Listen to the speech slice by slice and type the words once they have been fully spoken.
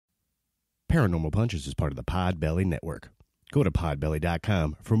Paranormal Punches is part of the Podbelly Network. Go to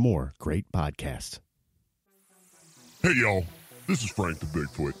podbelly.com for more great podcasts. Hey y'all, this is Frank the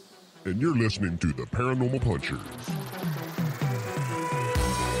Bigfoot, and you're listening to the Paranormal Punchers.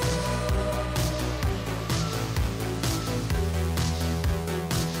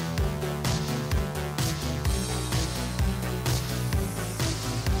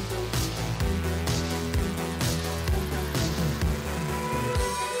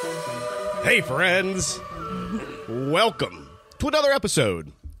 Hey friends, welcome to another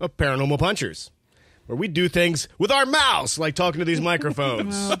episode of Paranormal Punchers, where we do things with our mouths, like talking to these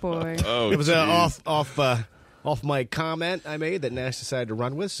microphones. Oh boy! It was an off mic comment I made that Nash decided to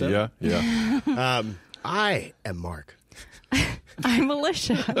run with. So Yeah. I am Mark. I'm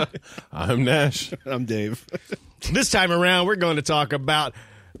Alicia. I'm Nash. I'm Dave. This time around, we're going to talk about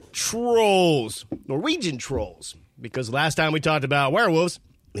trolls, Norwegian trolls, because last time we talked about werewolves.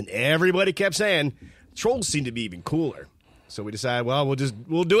 And everybody kept saying trolls seem to be even cooler. So we decided, well,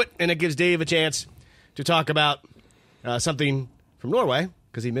 we'll do it, and it gives Dave a chance to talk about something from Norway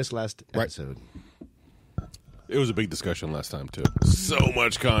because he missed last episode. It was a big discussion last time too. So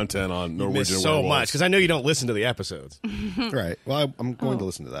much content on Norwegian Missed so werewolves. much because I know you don't listen to the episodes. Right. Well, I'm going to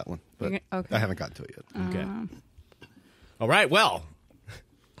listen to that one, but Okay. I haven't gotten to it yet. Okay. All right. Well,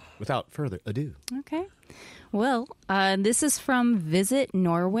 without further ado, Okay. Well, this is from Visit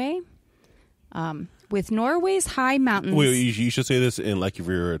Norway. With Norway's high mountains. Wait, you should say this in like if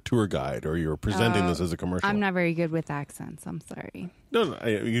you're a tour guide or you're presenting this as a commercial. I'm not very good with accents. I'm sorry. No,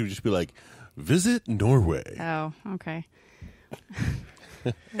 you just be like, visit Norway Oh, okay.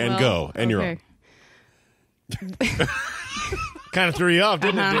 and go, and you're on. kind of threw you off,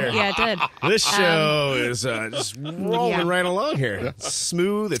 didn't it, dear? Yeah, it did. This show is just rolling yeah. right along here. It's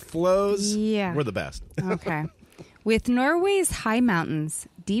smooth. It flows. Yeah. We're the best. Okay. With Norway's high mountains,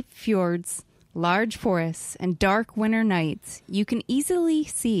 deep fjords, large forests, and dark winter nights, you can easily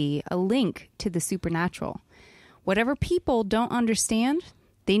see a link to the supernatural. Whatever people don't understand,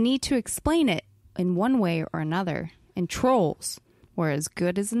 they need to explain it in one way or another. And trolls were as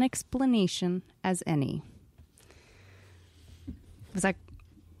good as an explanation as any. Was that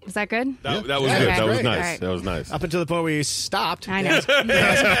good? That was good. Okay. That was Great. nice. All right. That was nice. Up until the point where you stopped. I know.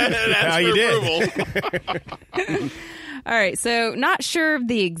 How you did. All right, so not sure of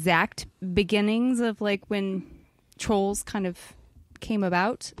the exact beginnings of like when trolls kind of came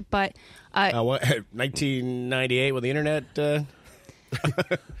about, but 1998 when the internet.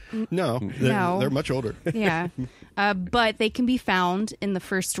 No, they're much older. yeah, but they can be found in the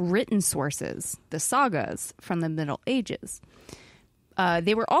first written sources, the sagas from the Middle Ages.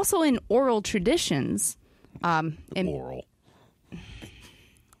 They were also in oral traditions. Oral.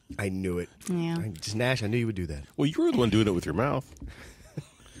 I knew it. Yeah. Just Nash, I knew you would do that. Well, you were the one doing it with your mouth.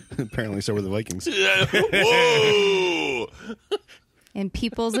 Apparently, so were the Vikings. Whoa! In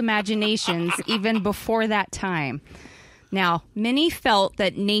people's imaginations even before that time. Now, many felt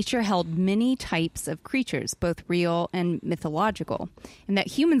that nature held many types of creatures, both real and mythological, and that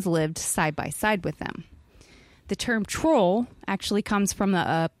humans lived side by side with them. The term troll actually comes from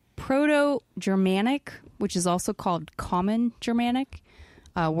the Proto-Germanic, which is also called Common Germanic,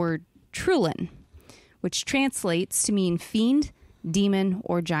 word Trullan, which translates to mean fiend, demon,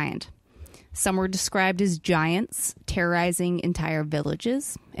 or giant. Some were described as giants, terrorizing entire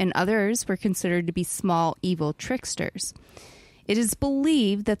villages, and others were considered to be small, evil tricksters. It is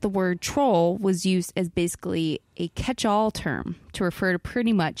believed that the word troll was used as basically a catch-all term to refer to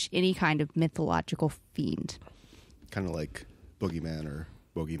pretty much any kind of mythological fiend. Kind of like boogeyman or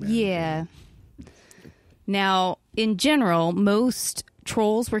bogeyman. Yeah. Now, in general, most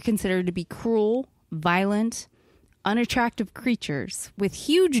trolls were considered to be cruel, violent, unattractive creatures with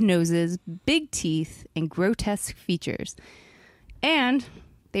huge noses, big teeth, and grotesque features. And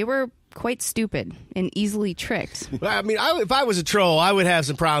they were quite stupid and easily tricked. Well, I mean, if I was a troll, I would have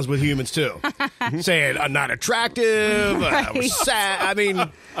some problems with humans too. Saying I'm not attractive, I'm sad. I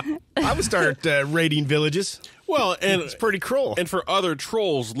mean, I would start raiding villages. Well, and It's pretty cruel. And for other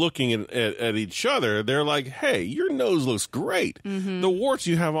trolls looking at each other, they're like, hey, your nose looks great. The warts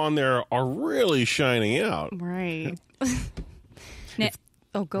you have on there are really shining out. Right.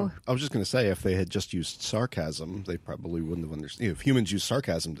 Go. I was just going to say, if they had just used sarcasm, they probably wouldn't have understood. If humans used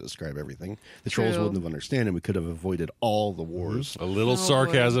sarcasm to describe everything, the trolls True. wouldn't have understood, and we could have avoided all the wars. A little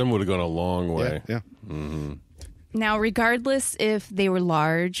sarcasm would have gone a long way. Yeah. Now, regardless if they were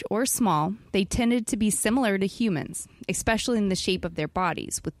large or small, they tended to be similar to humans, especially in the shape of their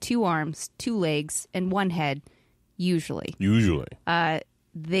bodies, with 2 arms, 2 legs, and 1 head, usually. Usually.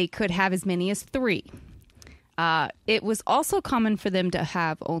 They could have as many as 3. It was also common for them to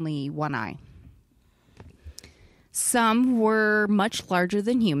have only one eye. Some were much larger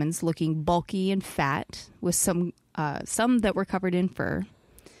than humans, looking bulky and fat, with some that were covered in fur.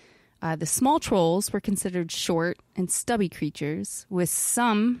 The small trolls were considered short and stubby creatures, with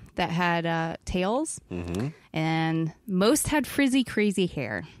some that had tails, and most had frizzy, crazy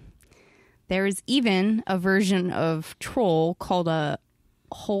hair. There is even a version of troll called a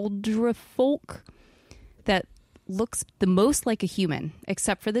Huldrefolk that looks the most like a human,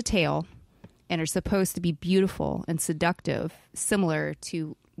 except for the tail, and are supposed to be beautiful and seductive, similar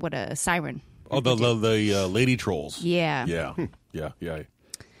to what a siren. Oh, the lady trolls. Yeah. Yeah.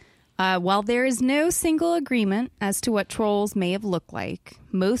 While there is no single agreement as to what trolls may have looked like,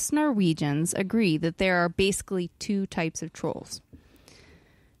 most Norwegians agree that there are basically two types of trolls.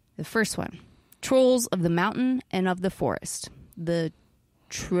 The first one, trolls of the mountain and of the forest. The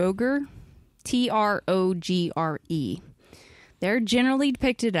Trogre, Trogre. They're generally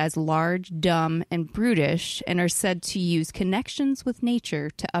depicted as large, dumb, and brutish, and are said to use connections with nature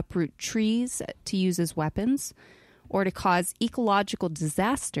to uproot trees to use as weapons, or to cause ecological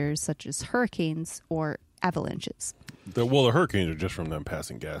disasters such as hurricanes or avalanches. The hurricanes are just from them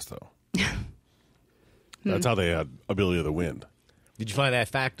passing gas, though. That's how they had ability of the wind. Did you find that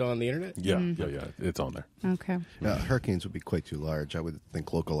fact on the internet? Yeah. It's on there. Okay. Hurricanes would be quite too large. I would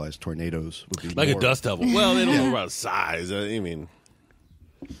think localized tornadoes would be Like more. a dust devil. Well, they don't know about size. I mean,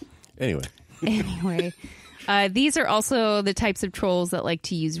 anyway. These are also the types of trolls that like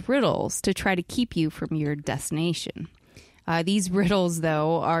to use riddles to try to keep you from your destination. These riddles,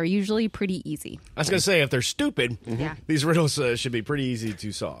 though, are usually pretty easy. I was going to say, if they're stupid, these riddles should be pretty easy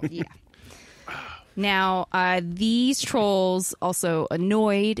to solve. Yeah. Now, these trolls also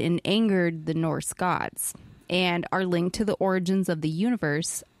annoyed and angered the Norse gods and are linked to the origins of the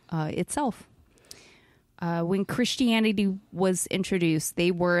universe itself. When Christianity was introduced,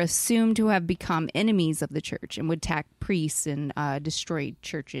 they were assumed to have become enemies of the church and would attack priests and destroy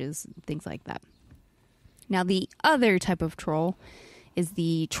churches, things like that. Now, the other type of troll is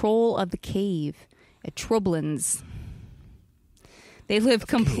the troll of the cave, a Troblins. They live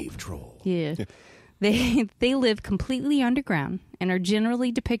Cave troll. Yeah. They live completely underground and are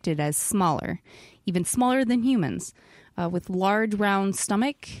generally depicted as smaller, even smaller than humans, with large round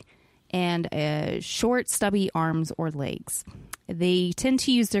stomach and short stubby arms or legs. They tend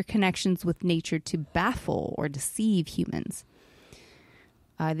to use their connections with nature to baffle or deceive humans.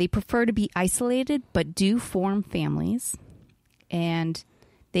 They prefer to be isolated but do form families, and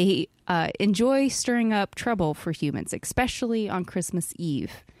they enjoy stirring up trouble for humans, especially on Christmas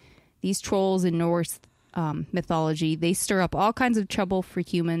Eve. These trolls in Norse mythology, they stir up all kinds of trouble for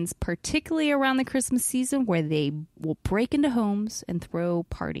humans, particularly around the Christmas season, where they will break into homes and throw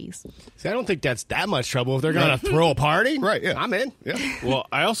parties. See, I don't think that's that much trouble if they're going to throw a party. Right, yeah. I'm in. Yeah. Well,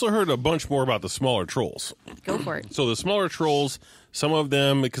 I also heard a bunch more about the smaller trolls. Go for it. So the smaller trolls, some of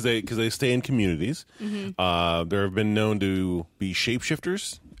them, because they stay in communities, there have been known to be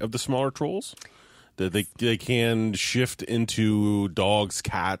shapeshifters of the smaller trolls. That they can shift into dogs,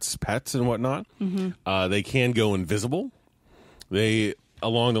 cats, pets, and whatnot. They can go invisible. They,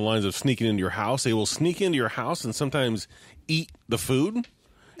 along the lines of sneaking into your house, they will sneak into your house and sometimes eat the food.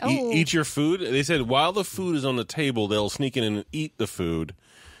 Eat your food. They said while the food is on the table, they'll sneak in and eat the food,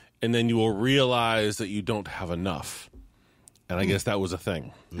 and then you will realize that you don't have enough. And I guess that was a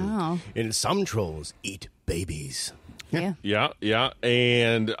thing. Oh. And some trolls eat babies. Yeah. Yeah.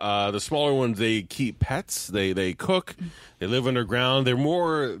 And the smaller ones, they keep pets. They cook. They live underground. They're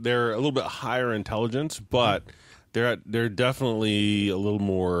a little bit higher intelligence, but they're definitely a little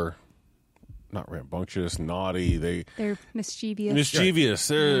more, not rambunctious, naughty. They're mischievous. Mischievous.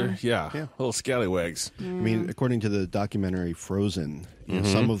 They're little scallywags. I mean, according to the documentary Frozen,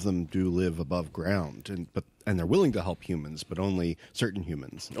 some of them do live above ground, and they're willing to help humans, but only certain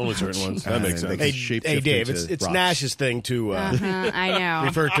humans. Only certain ones. That makes sense. Hey, Dave, it's Nash's thing to I know.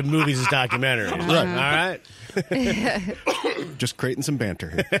 refer to movies as documentaries. Right. All right? Just creating some banter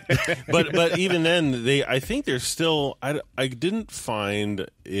here. but even then, I think there's still. I didn't find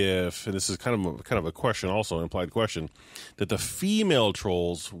if, and this is kind of a question, also an implied question, that the female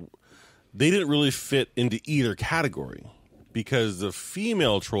trolls, they didn't really fit into either category, because the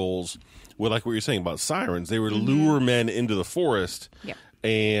female trolls, well, like what you're saying about sirens, they would lure men into the forest,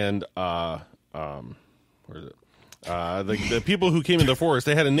 and where is it? The people who came into the forest,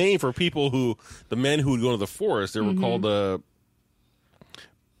 they had a name for the men who would go into the forest. They were called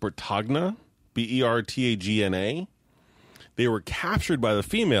Bertagna, Bertagna. They were captured by the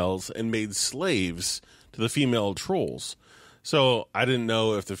females and made slaves to the female trolls. So I didn't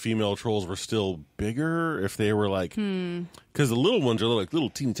know if the female trolls were still bigger, if they were like, because the little ones are like little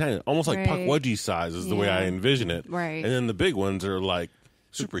teeny tiny, almost like Right. Puckwudgie size is the way I envision it. Right. And then the big ones are like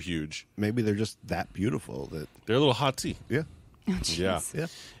super huge. Maybe they're just that beautiful that They're a little hot tea. yeah. Oh, jeez. Yeah.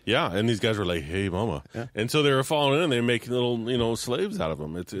 Yeah, and these guys were like, "Hey, mama," Yeah. and so they were falling in. and They were making little, slaves out of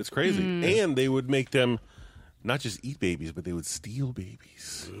them. It's crazy, and they would make them not just eat babies, but they would steal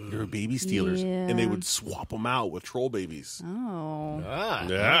babies. They were baby stealers, and they Yeah. would swap them out with troll babies. Oh.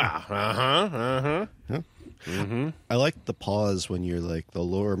 Yeah, I like the pause when you're like they'll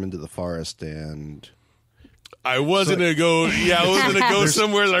lure them into the forest and I wasn't gonna go. Yeah, I wasn't gonna go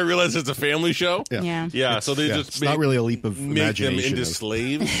somewhere. And I realized it's a family show. Yeah. Yeah, so they just it's not really a leap of make them imagination. into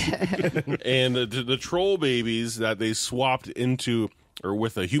slaves, and the troll babies that they swapped into or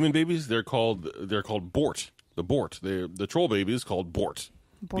with the human babies, they're called Bort. The Bort. The troll baby is called Bort.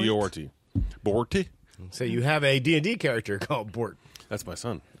 Bort. B-O-R-T. Borty. So you have a D&D character called Bort. That's my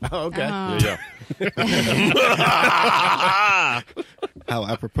son. Oh, okay. Yeah. How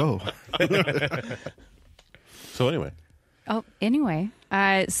apropos. So anyway, Oh, anyway.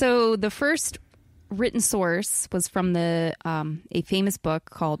 So the first written source was from a famous book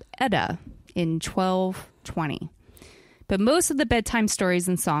called Edda in 1220. But most of the bedtime stories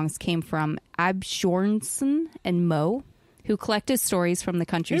and songs came from Absjornsen and Moe, who collected stories from the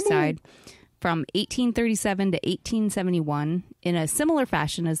countryside from 1837 to 1871 in a similar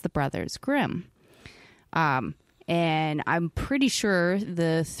fashion as the Brothers Grimm. And I'm pretty sure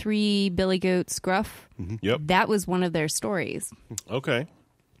the Three Billy Goats Gruff, yep. that was one of their stories. Okay.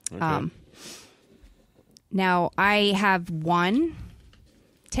 Now, I have one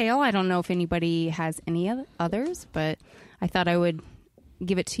tale. I don't know if anybody has any others, but I thought I would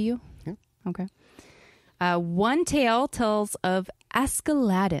give it to you. Yeah. Okay. One tale tells of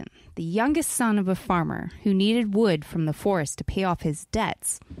Askeladden, the youngest son of a farmer who needed wood from the forest to pay off his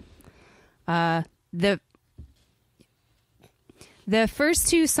debts. The first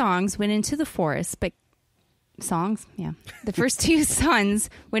two songs went into the forest, but the first two sons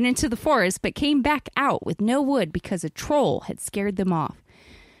went into the forest, but came back out with no wood because a troll had scared them off.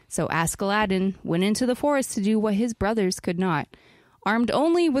 So Askeladden went into the forest to do what his brothers could not, armed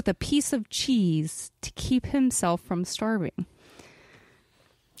only with a piece of cheese to keep himself from starving.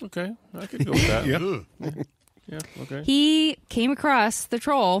 Okay. I could go with that. Yeah. Okay. He came across the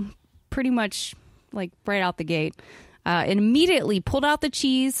troll pretty much like right out the gate and immediately pulled out the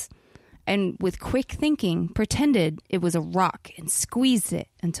cheese and with quick thinking pretended it was a rock and squeezed it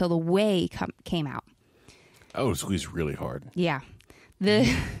until the whey came out. I would squeeze really hard. Yeah.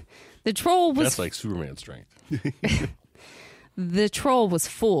 The troll was That's like Superman strength. The troll was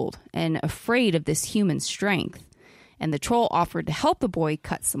fooled and afraid of this human strength, and the troll offered to help the boy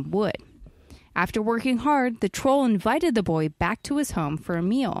cut some wood. After working hard, the troll invited the boy back to his home for a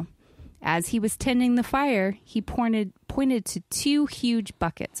meal. As he was tending the fire, he pointed to two huge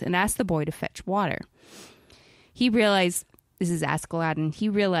buckets and asked the boy to fetch water. He realized, this is Askeladden, he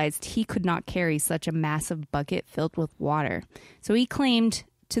realized he could not carry such a massive bucket filled with water. So he claimed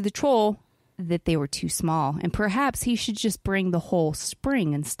to the troll that they were too small, and perhaps he should just bring the whole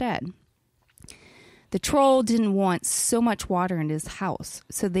spring instead. The troll didn't want so much water in his house,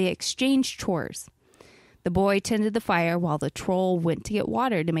 so they exchanged chores. The boy tended the fire while the troll went to get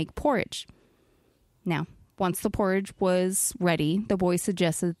water to make porridge. Now, once the porridge was ready, the boy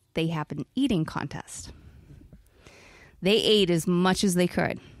suggested they have an eating contest. They ate as much as they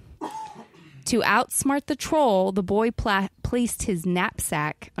could. To outsmart the troll, the boy placed his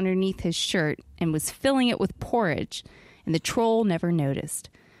knapsack underneath his shirt and was filling it with porridge, and the troll never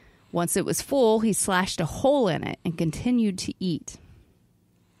noticed. Once it was full, he slashed a hole in it and continued to eat.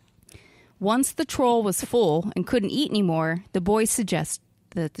 Once the troll was full and couldn't eat anymore, the boy suggested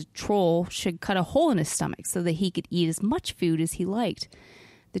that the troll should cut a hole in his stomach so that he could eat as much food as he liked.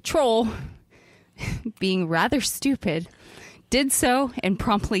 The troll, being rather stupid, did so and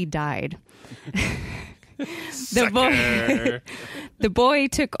promptly died. The boy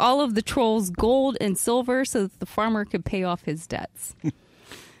took all of the troll's gold and silver so that the farmer could pay off his debts.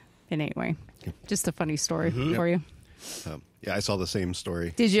 And anyway, just a funny story for you. Yeah, I saw the same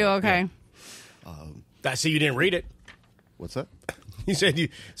story. Did you? Okay. I see you didn't read it. What's that? You said you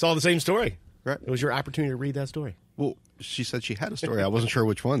saw the same story. Right. It was your opportunity to read that story. Well, she said she had a story. I wasn't sure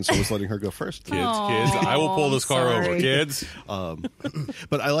which one, so I was letting her go first. Kids, I will pull this car over. sorry. Kids.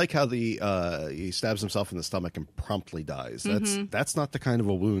 But I like how he stabs himself in the stomach and promptly dies. That's not the kind of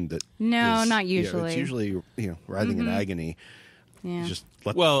a wound that. No, is- not yeah, usually. it's usually writhing in agony. Yeah. Just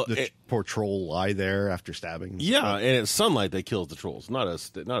let Well, the poor troll lie there after stabbing. Yeah, and it's sunlight that kills the trolls, not a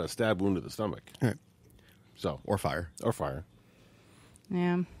stab wound to the stomach. Right. So Or fire. or fire.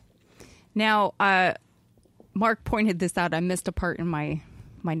 Yeah. Now, Mark pointed this out. I missed a part in my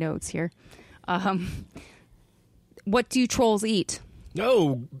notes here. What do trolls eat?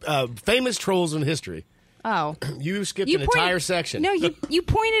 No, famous trolls in history. Oh. You skipped an entire section. No, you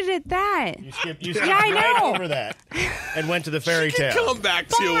pointed at that. You skipped Yeah, I right know. over that and went to the fairy tale. Come back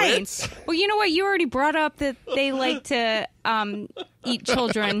to Fine. it. Well, you know what? You already brought up that they like to eat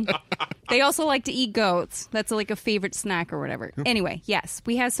children. They also like to eat goats. That's like a favorite snack or whatever. Anyway, yes,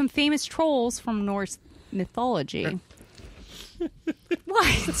 we have some famous trolls from Norse mythology.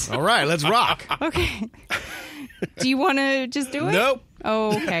 What? All right, let's rock. Okay. Do you want to just do it? Nope.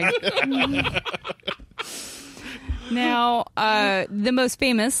 Oh, okay. Now, the most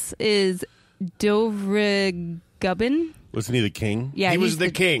famous is Dovre-Gubbin. Wasn't he the king? Yeah, He was he's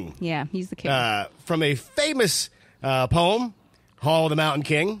the king. Yeah, he's the king. From a famous poem, Hall of the Mountain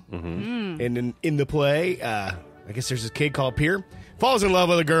King. Mm-hmm. And in the play, I guess there's this kid called Pier, falls in love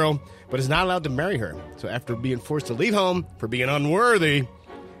with a girl, but is not allowed to marry her. So after being forced to leave home for being unworthy,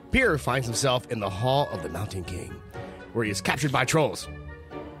 Pier finds himself in the Hall of the Mountain King, where he is captured by trolls.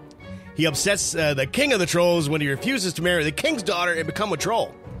 He upsets the king of the trolls when he refuses to marry the king's daughter and become a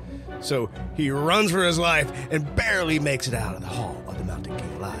troll. So he runs for his life and barely makes it out of the Hall of the Mountain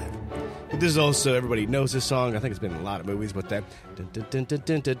King alive. But this is also, everybody knows this song. I think it's been in a lot of movies, but that.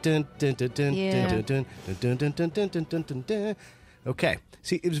 Okay.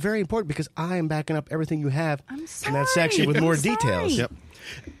 See, it was very important because I am backing up everything you have I'm in sorry. that section with more I'm sorry. details. Yep.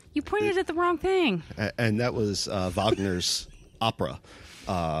 You pointed at the wrong thing. And that was Wagner's opera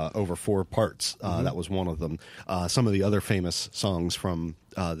over 4 parts. That was one of them. Some of the other famous songs from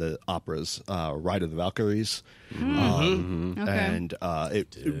the operas, Ride of the Valkyries, Okay. and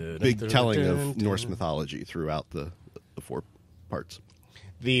big telling of Norse mythology throughout the 4 parts.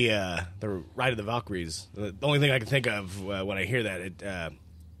 The Ride of the Valkyries. The only thing I can think of when I hear that,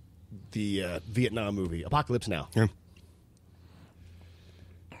 the Vietnam movie, Apocalypse Now. Yeah.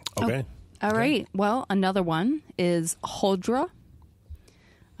 Okay. All right. Well, another one is Huldra.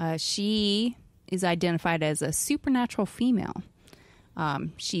 She is identified as a supernatural female.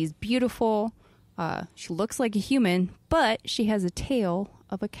 She's beautiful. She looks like a human, but she has a tail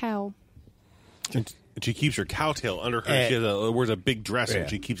of a cow. And she keeps her cowtail under her. She wears a big dress and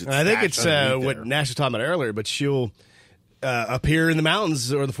she keeps it. And I think stashed it's underneath what there. Nash was talking about earlier, but she'll appear in the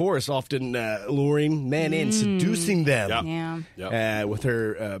mountains or the forest, often luring men in, seducing them Yeah. Yep. with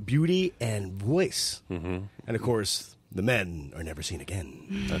her beauty and voice. Mm-hmm. And of course, the men are never seen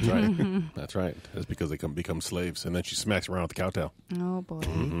again. That's right. That's right. That's because they become slaves, and then she smacks around with the cowtail. Oh, boy.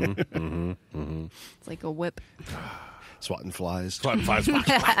 It's like a whip. Swatting flies. Flying flies.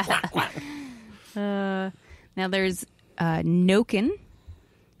 Now there's Noken.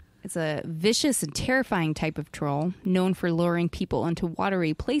 It's a vicious and terrifying type of troll known for luring people into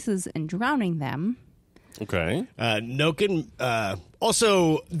watery places and drowning them. Okay. Noken,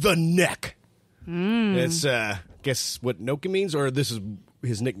 also the neck. It's, guess what Noken means, or this is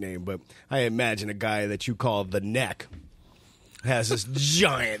his nickname, but I imagine a guy that you call the neck has this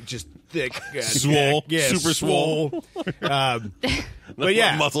giant, just thick, Swole. neck. Yeah, Super swole. But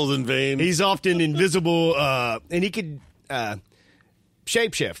yeah, Muscles and veins. he's often invisible, and he could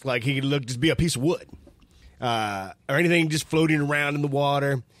shapeshift. Like he could just be a piece of wood, or anything just floating around in the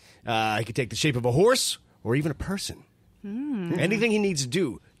water. He could take the shape of a horse or even a person. Anything he needs to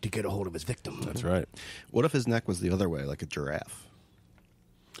do to get a hold of his victim. That's right. What if his neck was the other way, like a giraffe?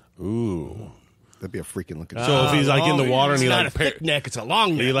 Ooh. That'd be a freaking looking. So if he's like in the water and it's he not like a thick neck, it's a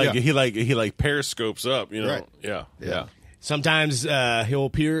long neck. he like periscopes up, you know. Right. Yeah. Sometimes he'll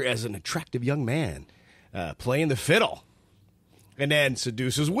appear as an attractive young man playing the fiddle, and then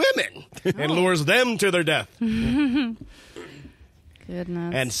seduces women and lures them to their death. Goodness.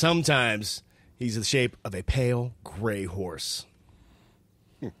 And sometimes he's the shape of a pale gray horse.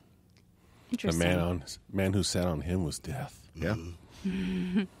 The Interesting. man who sat on him was death. Yeah.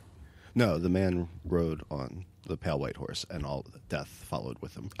 No, the man rode on the pale white horse, and all death followed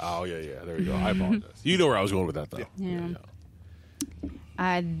with him. Oh yeah. There you go. I apologize. You know where I was going with that though.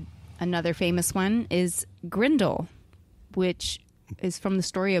 Yeah. Another famous one is Grendel, which is from the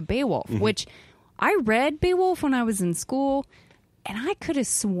story of Beowulf, which I read Beowulf when I was in school, and I could have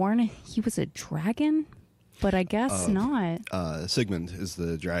sworn he was a dragon, but I guess not. Sigmund is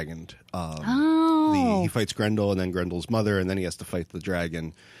the dragon. Oh. He fights Grendel, and then Grendel's mother, and then he has to fight the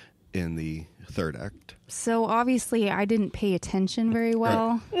dragon in the 3rd act. So obviously I didn't pay attention very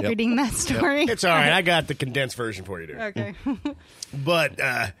well Yep. reading that story. It's all right. I got the condensed version for you, dude. Okay. But,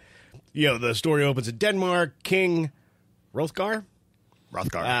 the story opens in Denmark. King Hrothgar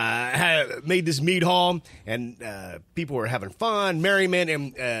made this mead hall, and people were having fun,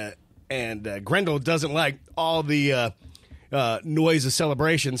 merriment, and Grendel doesn't like all the noise of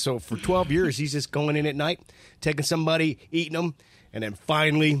celebration. So for 12 years, he's just going in at night, taking somebody, eating them, and then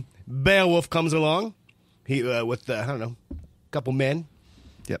finally Beowulf comes along. He with I don't know, a couple men.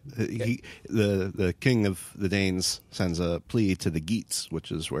 Yep. The king of the Danes sends a plea to the Geats,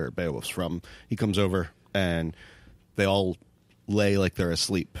 which is where Beowulf's from. He comes over, and they all lay like they're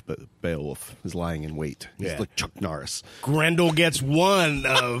asleep, but Beowulf is lying in wait. He's like Chuck Norris. Grendel gets one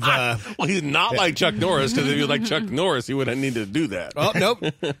of... well, he's not like Chuck Norris, because if he was like Chuck Norris, he wouldn't need to do that. Oh, nope.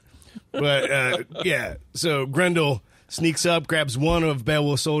 But, so Grendel sneaks up, grabs one of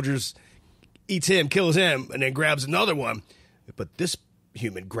Beowulf's soldiers, eats him, kills him, and then grabs another one. But this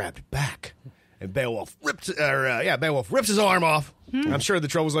human grabbed it back, and Beowulf rips his arm off. I'm sure the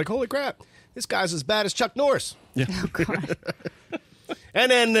troll was like, holy crap, this guy's as bad as Chuck Norris. Yeah. Oh, God. And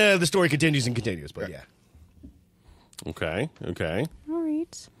then the story continues and continues, but yeah. Okay. All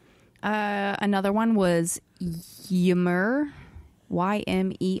right. Another one was Ymer,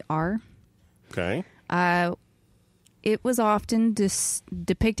 Ymer. Okay. It was often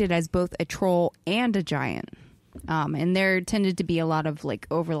depicted as both a troll and a giant. And there tended to be a lot of like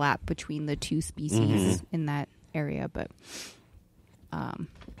overlap between the two species in that area. But, and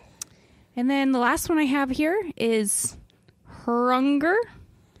then the last one I have here is Hrunger,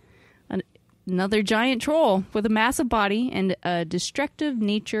 another giant troll with a massive body and a destructive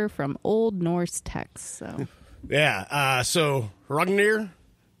nature from Old Norse texts. So, so Hrungnir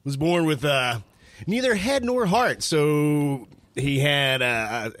was born with neither head nor heart. So he had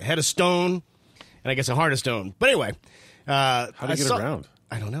a head of stone and I guess a heart of stone. But anyway, how did he get around?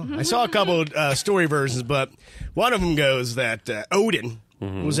 I don't know. I saw a couple story versions, but one of them goes that Odin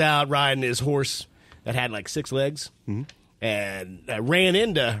was out riding his horse that had like 6 legs and ran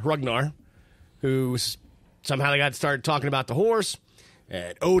into Hrungnir, who somehow they got started talking about the horse.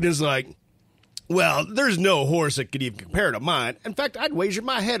 And Odin's like, well, there's no horse that could even compare to mine. In fact, I'd wager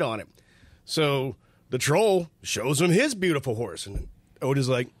my head on it. So the troll shows him his beautiful horse. And Odin's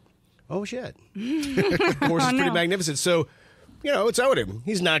like, oh, shit. The horse is pretty magnificent. So, it's Odin.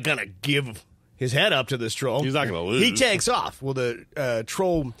 He's not going to give his head up to this troll. He's not going to lose. He takes off. Well, the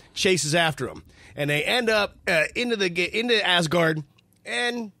troll chases after him. And they end up into Asgard.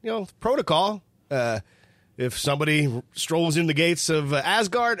 And, protocol, if somebody strolls in the gates of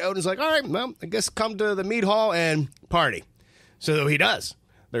Asgard, Odin's like, all right, well, I guess come to the mead hall and party. So he does.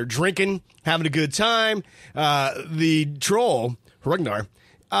 They're drinking, having a good time. The troll, Hrungnir,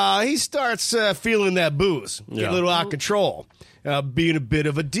 he starts feeling that booze, get a little out of control, being a bit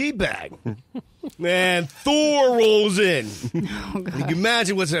of a D-bag. And Thor rolls in. Oh, God. You can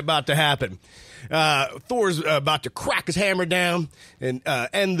imagine what's about to happen. Thor's about to crack his hammer down and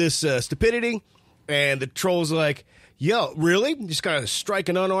end this stupidity. And the troll's like, yo, really? You just gotta strike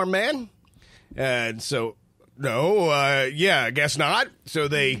an unarmed man? And so, no, I guess not. So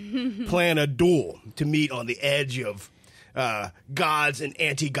they plan a duel to meet on the edge of gods and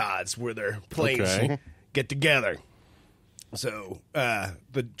anti-gods where their planes get together. So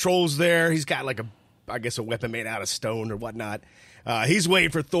the troll's there. He's got like a weapon made out of stone or whatnot. He's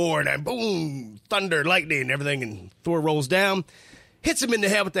waiting for Thor, and then boom, thunder, lightning, and everything. And Thor rolls down, hits him in the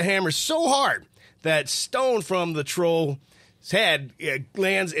head with the hammer so hard that stone from the troll's head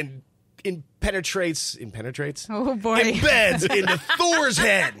lands and penetrates. Oh, boy. Embeds into Thor's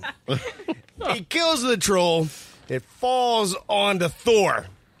head. He kills the troll. It falls onto Thor.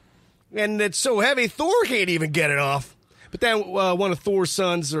 And it's so heavy, Thor can't even get it off. But then one of Thor's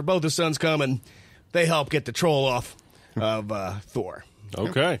sons, or both his sons, come and they help get the troll off of Thor.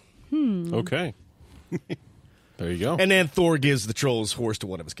 Okay. Okay. There you go. And then Thor gives the troll's horse to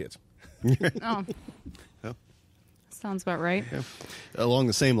one of his kids. Oh. Sounds about right. Yeah. Along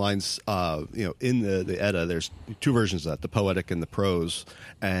the same lines, in the Edda, there's 2 versions of that, the poetic and the prose,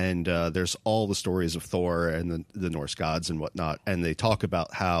 and there's all the stories of Thor and the Norse gods and whatnot, and they talk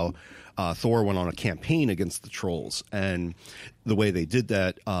about how Thor went on a campaign against the trolls, and the way they did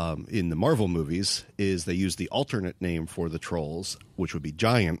that in the Marvel movies is they used the alternate name for the trolls, which would be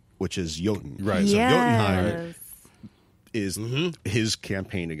giant, which is Jotun. Right. So Yes. Jotunheim is his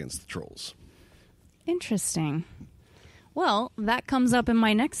campaign against the trolls. Interesting. Well, that comes up in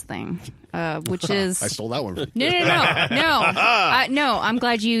my next thing, which is... I stole that one. No. I'm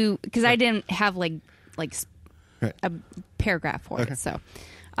glad you... Because I didn't have, a paragraph for it. So,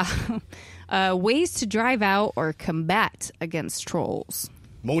 ways to drive out or combat against trolls.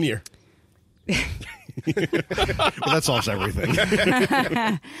 Monier. Well, that solves everything.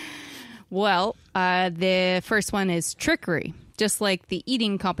 Well, the first one is trickery. just like the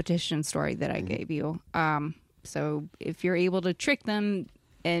eating competition story that I gave you. So if you're able to trick them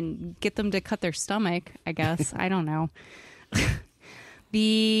and get them to cut their stomach, I guess, I don't know. But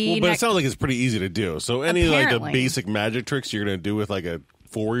it sounds like it's pretty easy to do. So any like the Apparently. basic magic tricks you're going to do with like a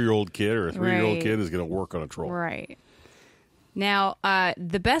 4-year-old kid or a 3-year-old Right. kid is going to work on a troll. Right. Now,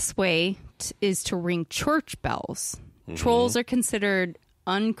 the best way is to ring church bells. Trolls are considered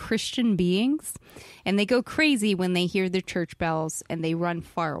unchristian beings, and they go crazy when they hear the church bells and they run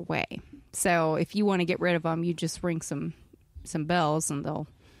far away. So if you want to get rid of them, you just ring some bells and they'll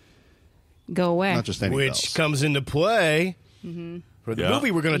go away. Not just any Which bells. comes into play for the Yeah.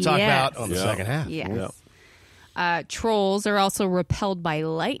 movie we're going to talk Yes. about on the Yeah. second half. Yes. Trolls are also repelled by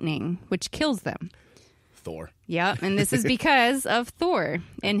lightning, which kills them. Thor. Yeah, and this is because of Thor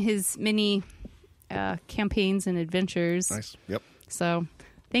and his many campaigns and adventures. Nice. Yep. So,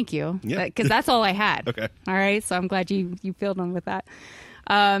 thank you. Yeah. Because that's all I had. Okay. All right. So I'm glad you filled in with that.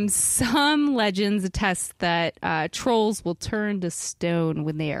 Some legends attest that trolls will turn to stone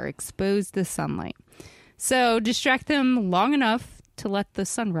when they are exposed to sunlight. So distract them long enough to let the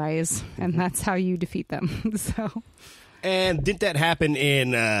sun rise, and that's how you defeat them. So, And didn't that happen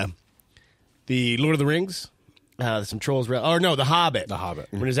in the Lord of the Rings? Some trolls were... Or no, The Hobbit. The Hobbit.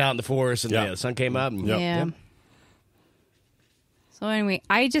 When he was out in the forest and Yeah. the sun came up. And, yeah. So anyway,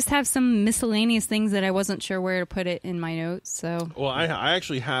 I just have some miscellaneous things that I wasn't sure where to put it in my notes. So, Well, I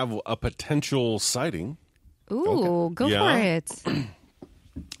actually have a potential sighting. ooh, go Yeah. for it.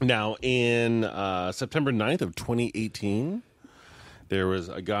 Now, in September 9th of 2018, there was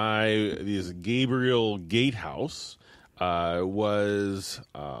a guy, this Gabriel Gatehouse, was...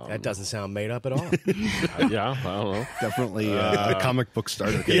 That doesn't sound made up at all. yeah, I don't know. Definitely a comic book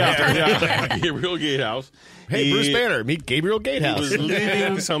starter. Yeah. Gabriel Gatehouse. Hey, He- Bruce Banner, meet Gabriel He Gatehouse. was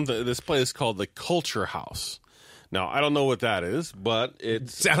leaving this place called the Culture House. Now, I don't know what that is, but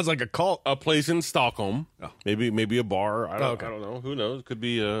it's Sounds like a cult. a place in Stockholm. Maybe a bar. I Okay. don't know. Who knows? Could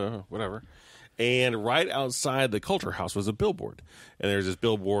be whatever. And right outside the Culture House was a billboard, and there's this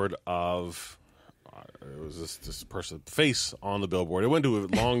billboard of it was this person's face on the billboard. It went to a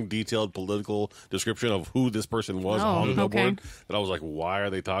long, detailed political description of who this person was on the okay. billboard. That I was like, why are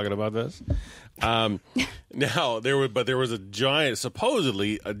they talking about this? Now there was a giant.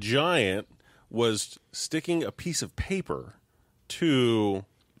 Supposedly, a giant was sticking a piece of paper to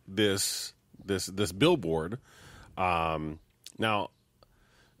this billboard. Now,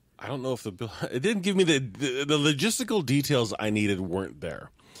 I don't know if it didn't give me the logistical details I needed weren't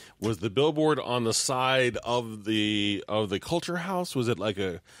there. Was the billboard on the side of the Culture House? Was it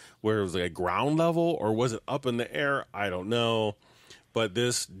where it was like a ground level, or was it up in the air? I don't know. But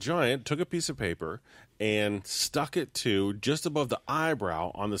this giant took a piece of paper and stuck it to just above the eyebrow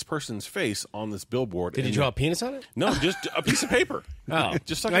on this person's face on this billboard. Did he draw a penis on it? No, just a piece of paper. Oh,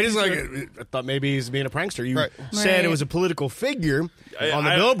 Just stuck I a just piece like of- I thought maybe he's being a prankster. You Right. said Right. it was a political figure on the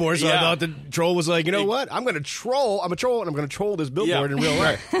I- billboard, so I yeah. thought the troll was like, you know what? I'm going to troll. I'm a troll, and I'm going to troll this billboard in real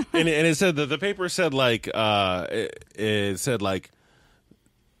life. and it said that the paper said it said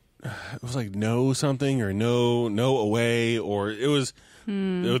it was like no something or no away, or it was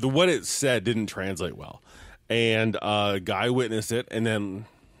what it said didn't translate well, and a guy witnessed it, and then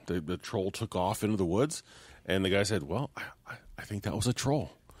the troll took off into the woods, and the guy said, well, I think that was a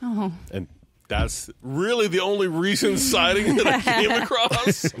troll. And that's really the only recent sighting that I came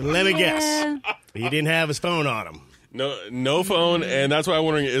across. Let me guess. He didn't have his phone on him. No phone, and that's why I'm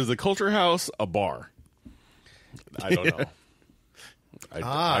wondering, is the Culture House a bar? I don't know.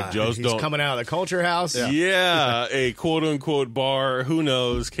 I just he's don't. coming out of the Culture House. Yeah, a quote-unquote bar, who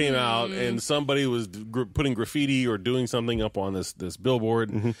knows, came out, and somebody was putting graffiti or doing something up on this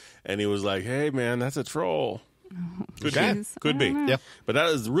billboard, and he was like, hey, man, that's a troll. Could Okay. be. Could be. Yeah. But that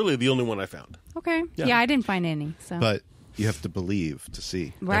is really the only one I found. Okay. Yeah, I didn't find any. So But you have to believe to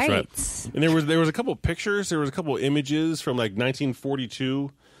see. right. And there was a couple pictures. There was a couple images from like 1942.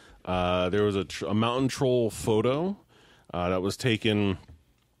 There was a mountain troll photo that was taken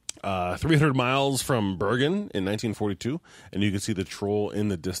 300 miles from Bergen in 1942, and you could see the troll in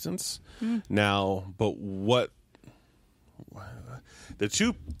the distance. Now, but what the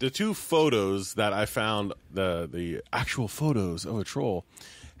two photos that I found, the actual photos of a troll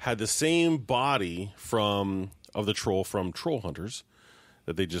had the same body of the troll from Troll Hunters,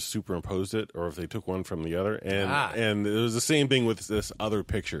 that they just superimposed it, or if they took one from the other, and it was the same thing with this other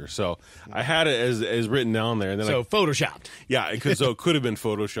picture. So I had it as written down there, and then So photoshopped. it could have been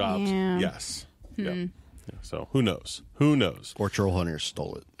photoshopped. Yeah. Yes. Yeah. So who knows? Who knows? Or troll hunters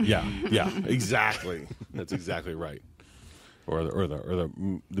stole it. Yeah. Exactly. That's exactly right. or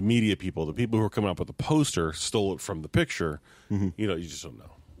the media people, the people who are coming up with the poster, stole it from the picture. You just don't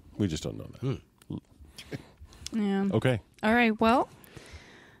know. We just don't know that. Yeah. Okay. All right. Well,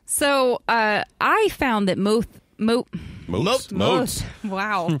 so I found that most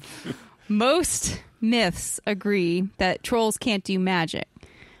wow, most myths agree that trolls can't do magic.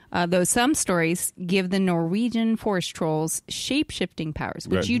 Though some stories give the Norwegian forest trolls shape-shifting powers,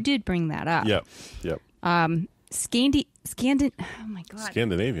 which you did bring that up. Yep. Oh my God.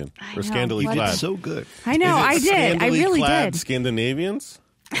 Scandinavian. I Or know. scandally What? clad. So good. I know, I did. I really did. Scandinavians?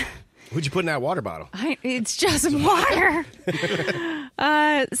 What'd you put in that water bottle? It's just water.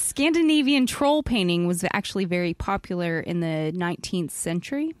 Scandinavian troll painting was actually very popular in the 19th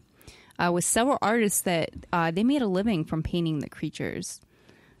century, with several artists that they made a living from painting the creatures.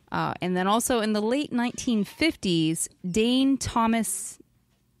 And then also in the late 1950s, Dane Thomas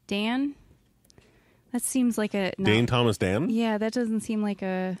Dan. That seems like a... No. Dane Thomas Dan? Yeah, that doesn't seem like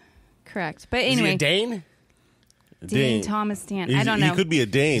a... Correct. But Is he anyway. a Dane? Dane Thomas Dan. I don't know. He could be a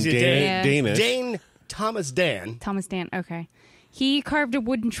Dane. Is he a Dane? Yeah. Danish. Dane Thomas Dan. Thomas Dan, okay. He carved a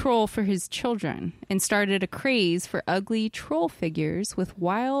wooden troll for his children and started a craze for ugly troll figures with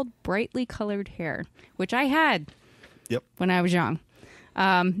wild, brightly colored hair, which I had when I was young.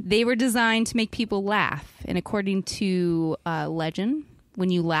 They were designed to make people laugh, and according to legend, when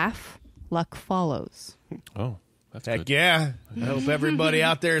you laugh, luck follows. Oh, that's Heck good. yeah. I hope everybody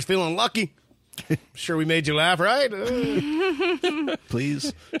out there is feeling lucky. Sure we made you laugh, right?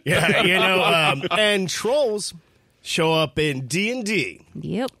 Please. Yeah, and trolls show up in D&D.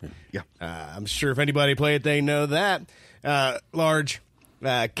 Yep. Yeah. I'm sure if anybody played it, they know that. Large,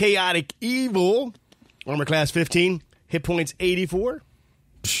 chaotic evil, armor class 15, hit points 84.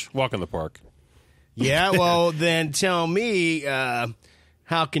 Psh, walk in the park. Yeah, well, then tell me,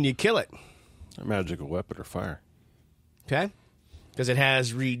 how can you kill it? A magical weapon or fire. Okay? Because it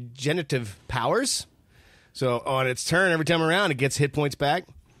has regenerative powers. So on its turn, every time around, it gets hit points back.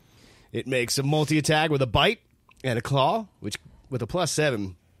 It makes a multi-attack with a bite and a claw, which with a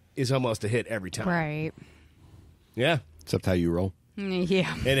 +7 is almost a hit every time. Right. Yeah. Except how you roll.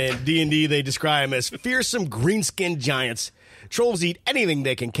 Yeah. And in D&D, they describe them as fearsome green-skinned giants. Trolls eat anything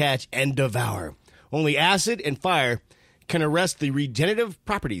they can catch and devour. Only acid and fire can arrest the regenerative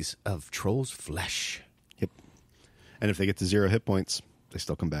properties of trolls' flesh. Yep. And if they get to 0 hit points, they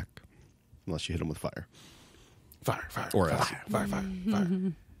still come back. Unless you hit them with fire. Fire, fire, Or fire, acid. fire, fire,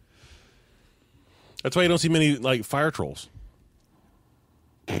 fire. That's why you don't see many like fire trolls.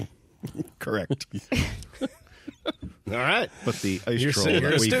 Correct. All right. But the ice You're troll saying that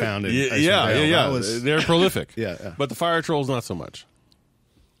you're we astute. found in Yeah, Ice yeah, and Vale, yeah. that was- They're prolific. Yeah. But the fire trolls, not so much.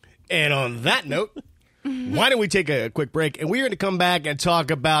 And on that note, why don't we take a quick break, and we're going to come back and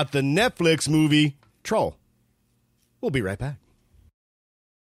talk about the Netflix movie Troll. We'll be right back.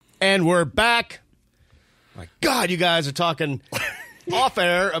 And we're back. My God, you guys are talking off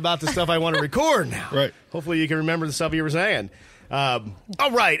air about the stuff I want to record now. Right. Hopefully you can remember the stuff you were saying. All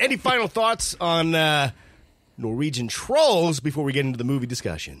right. Any final thoughts on Norwegian Trolls before we get into the movie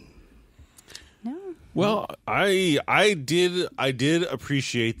discussion? No. Well, I did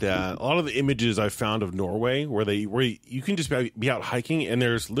appreciate that. A lot of the images I found of Norway where you can just be out hiking and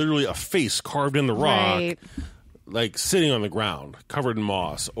there's literally a face carved in the rock, Right. like sitting on the ground, covered in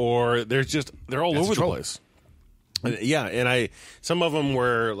moss, or they're all That's over a the troll. place. Yeah, and some of them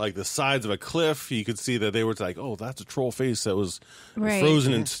were like the sides of a cliff. You could see that they were like, oh, that's a troll face that was Right.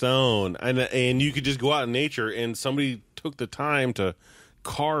 frozen in stone, and you could just go out in nature, and somebody took the time to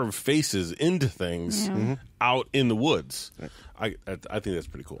carve faces into things out in the woods. I think that's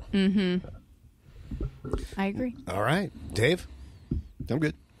pretty cool. I agree. All right. Dave? I'm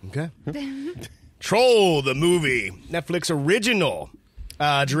good. Okay. Troll, the movie. Netflix original.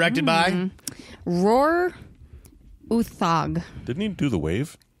 Directed by? Roar Uthag. Didn't he do the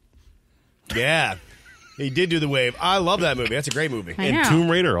wave? Yeah. He did do The Wave. I love that movie. That's a great movie. I And know.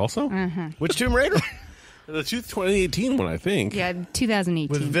 Tomb Raider also? Which Tomb Raider? The 2018 one, I think. Yeah, 2018.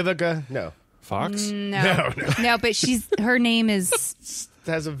 With Vivica? No. Fox? No. No, but her name is,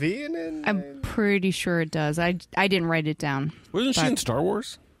 Has a V in it? I'm pretty sure it does. I didn't write it down. Wasn't she in Star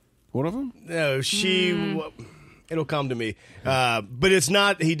Wars? One of them? No, it'll come to me. But it's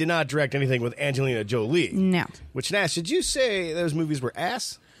not, he did not direct anything with Angelina Jolie. No. Which, Nash, did you say those movies were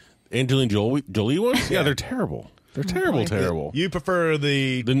ass? Angelina Jolie ones? Yeah, they're terrible. They're terrible. You prefer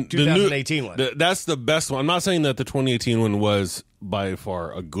the The 2018 one? That's the best one. I'm not saying that the 2018 one was by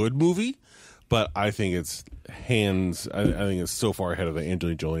far a good movie, but I think it's I think it's so far ahead of the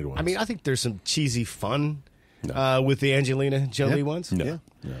Angelina Jolie ones. I mean, I think there's some cheesy fun with the Angelina Jolie ones. no.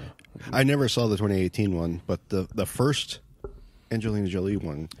 Yeah. I never saw the 2018 one, but the first Angelina Jolie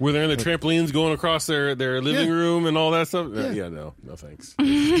one. Were there the trampolines going across their living room and all that stuff? Yeah, no thanks.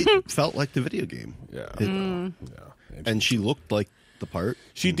 It felt like the video game. Yeah. Yeah. And she looked like the part.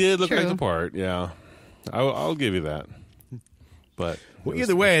 She did look True. like the part, yeah. I'll give you that. But Well,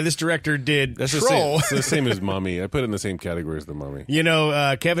 either way, this director did that's Troll. the same as Mummy. I put it in the same category as the Mummy. You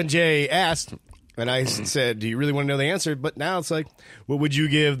know, Kevin J asked, and I said, "Do you really want to know the answer?" But now it's like, what would you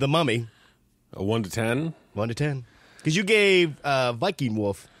give The Mummy? A 1 to 10? 1 to 10. Because you gave Viking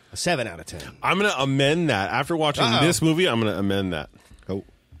Wolf a 7 out of 10. I'm going to amend that. After watching this movie, I'm going to amend that. Oh.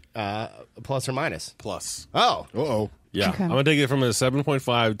 Plus or minus? Plus. Oh. Uh-oh. Yeah. Okay. I'm going to take it from a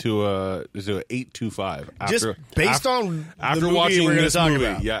 7.5 to a 8.25. Just based on after the movie watching we're going to this talk movie.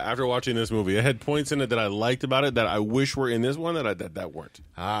 about. Yeah, after watching this movie. It had points in it that I liked about it that I wish were in this one that weren't.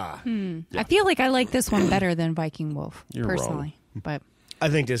 Ah. I feel like I like this one better than Viking Wolf, You're personally. But I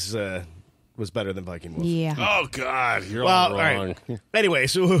think this was better than Viking Wolf. yeah. Oh, God. You're Well, all all wrong. right. Anyway,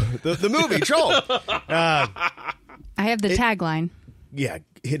 so the movie, Troll. I have the tagline. Yeah,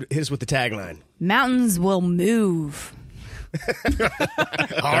 hit us with the tagline. Mountains will move.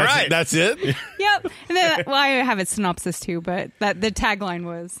 All right. That's it? Yep. And then, well, I have a synopsis too, but the tagline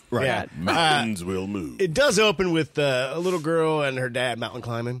was Right. Yeah. Mountains will move. It does open with a little girl and her dad mountain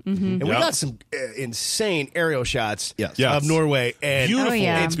climbing. And we Yeah. got some insane aerial shots Yes. of Norway. And Beautiful. Oh,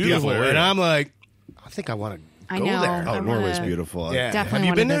 yeah. It's Beautiful beautiful. area. And I'm like, I think I want to I go know. there. Oh, I Norway's wanna- beautiful. Yeah. Definitely Have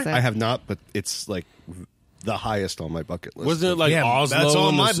you wanna been there? visit. I have not, but it's like the highest on my bucket list. Wasn't it like Yeah, Oslo? that's on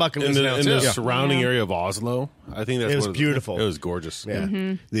in my the- bucket in list the, now, in too. the Yeah. surrounding Yeah. area of Oslo? I think that's It was what beautiful. It was gorgeous.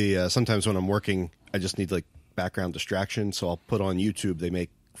 Yeah. The sometimes when I'm working, I just need like background distraction, so I'll put on YouTube. They make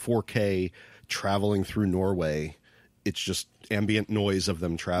 4K traveling through Norway. It's just ambient noise of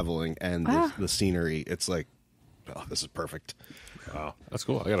them traveling and the scenery. It's like, oh, this is perfect. Wow, that's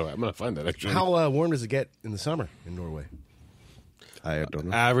cool. I'm gonna find that actually. How warm does it get in the summer in Norway? I don't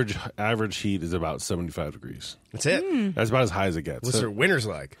know. average heat is about 75 degrees. That's it. That's about as high as it gets. What's their winters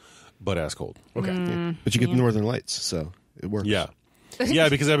like? But as cold. Okay. But you get the Northern Lights, so it works. Yeah, yeah.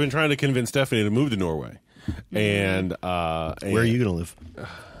 Because I've been trying to convince Stephanie to move to Norway, and Where are you going to live?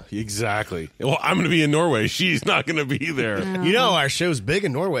 Exactly. Well, I'm going to be in Norway. She's not going to be there. You know, our show's big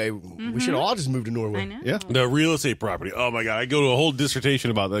in Norway. We should all just move to Norway. I know. Yeah. The real estate property. Oh my god! I go to a whole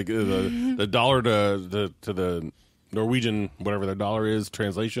dissertation about like the dollar to the Norwegian whatever the dollar is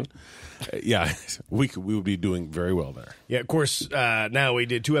translation. Yeah, we would be doing very well there. Yeah, of course, now we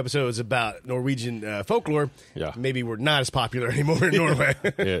did 2 episodes about Norwegian folklore. Yeah. Maybe we're not as popular anymore in Norway.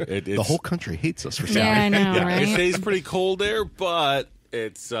 The whole country hates us for some Yeah, I know, yeah, right? it stays pretty cold there, but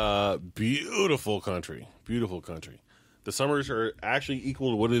it's beautiful country. Beautiful country. The summers are actually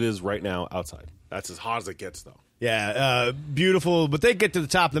equal to what it is right now outside. That's as hot as it gets, though. Yeah, beautiful. But they get to the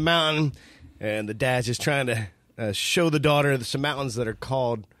top of the mountain, and the dad's just trying to show the daughter some mountains that are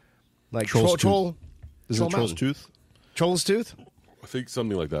called like Troll's Troll. Isn't it Troll's Mountain. Tooth? Troll's Tooth? I think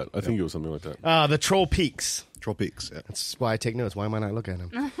something like that. I think it was something like that. The Troll Peaks. Troll Peaks, yeah. That's why I take notes. Why am I not looking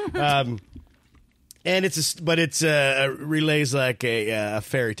at them? And it's relays like a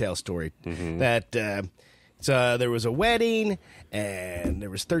fairy tale story that there was a wedding and there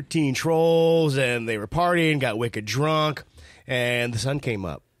was 13 trolls and they were partying, got wicked drunk, and the sun came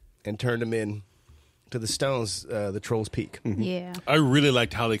up and turned them in to the stones, the Troll's Peak. Yeah. I really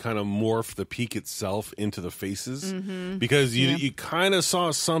liked how they kind of morphed the peak itself into the faces because you kind of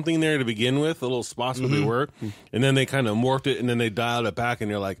saw something there to begin with, the little spots where they were, and then they kind of morphed it and then they dialed it back, and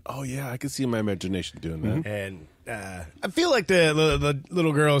you're like, oh yeah, I could see my imagination doing that. And I feel like the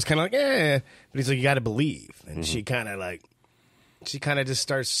little girl is kind of like, but he's like, you got to believe. And she kind of just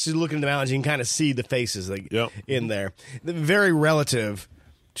starts looking at the mountains. You can kind of see the faces like in there. Very relative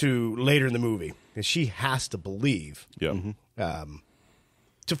to later in the movie. And she has to believe to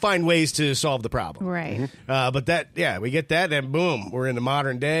find ways to solve the problem. Right. But we get that, and boom, we're in the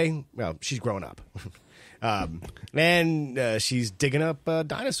modern day. Well, she's grown up. And she's digging up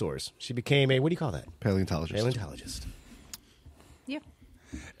dinosaurs. She became a, what do you call that? Paleontologist. Paleontologist. Yep.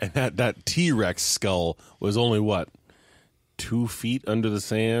 And that T-Rex skull was only, what, 2 feet under the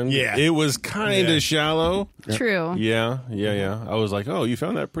sand? Yeah. It was kind of shallow. True. Yeah. I was like, oh, you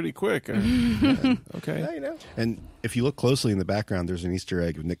found that pretty quick. Okay. Yeah, you know. And if you look closely in the background, there's an Easter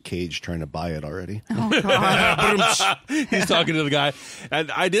egg of Nick Cage trying to buy it already. He's talking to the guy. And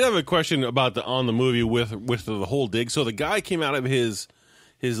I did have a question about on the movie with the whole dig. So the guy came out of his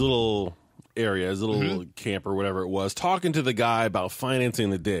little area, his little camp or whatever it was, talking to the guy about financing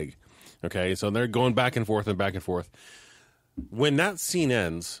the dig. Okay, so they're going back and forth and back and forth. When that scene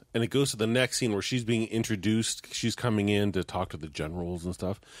ends and it goes to the next scene where she's being introduced, she's coming in to talk to the generals and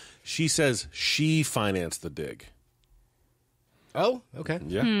stuff. She says she financed the dig. Oh, okay.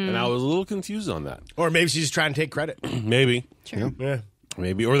 Yeah, and I was a little confused on that. Or maybe she's just trying to take credit. Maybe. Sure. Yeah.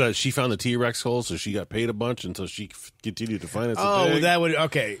 Maybe, or that she found the T-Rex skull, so she got paid a bunch until she continued to finance it. Oh, big. that would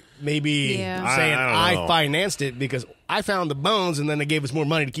maybe Yeah. saying I don't know. financed it because I found the bones and then they gave us more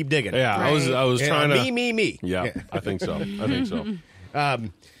money to keep digging. Yeah, I was Yeah, trying to. me. Yeah, I think so.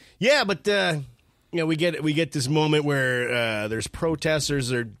 Yeah, but we get this moment where there's protesters,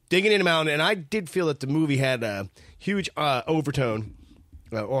 they're digging in a mountain, and I did feel that the movie had a huge overtone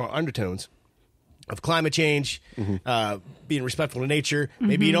or undertones of climate change, being respectful to nature.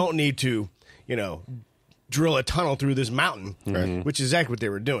 Maybe you don't need to, drill a tunnel through this mountain, which is exactly what they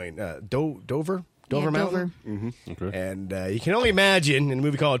were doing. Dover Mountain. Dover. Okay. And you can only imagine in a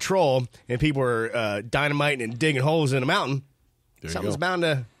movie called Troll, and people were dynamiting and digging holes in a mountain, There you something's go. bound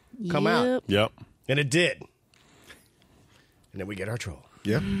to come out. Yep. And it did. And then we get our troll.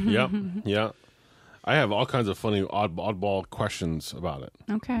 Yeah. Yep. Yeah. I have all kinds of funny oddball questions about it.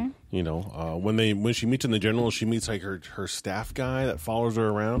 Okay. When she meets in the general, she meets like her staff guy that follows her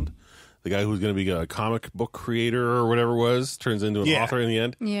around. The guy who's going to be a comic book creator or whatever it was, turns into an author in the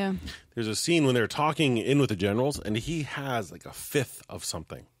end. Yeah. There's a scene when they're talking in with the generals, and he has like a fifth of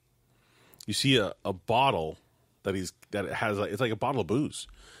something. You see a bottle that has it's like a bottle of booze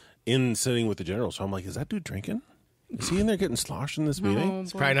sitting with the generals. So I'm like, is that dude drinking? Is he in there getting sloshed in this meeting?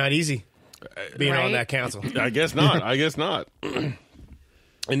 It's probably not easy being on Right? that council. I guess not. I guess not.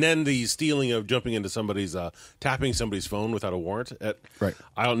 And then the stealing of jumping into somebody's, tapping somebody's phone without a warrant. Right.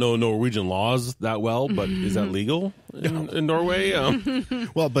 I don't know Norwegian laws that well, but is that legal in Norway?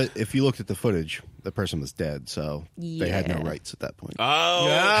 Well, but if you looked at the footage, the person was dead, so they had no Yeah. rights at that point.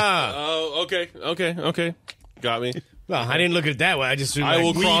 Okay. Got me. Well, I didn't look at it that way. I just assumed, I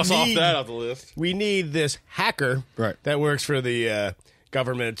will we cross off need- that off the list. We need this hacker that works for the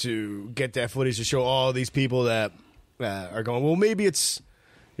government to get that footage to show all these people that are going, well, maybe it's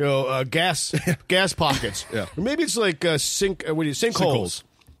gas pockets. Yeah. Or maybe it's like sinkholes.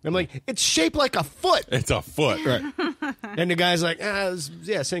 I'm like, it's shaped like a foot. It's a foot. Right. And the guy's like,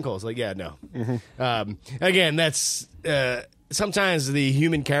 sinkholes. Like, yeah, no. Again, that's sometimes the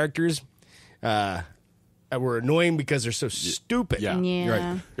human characters were annoying because they're so stupid. Yeah. Yeah.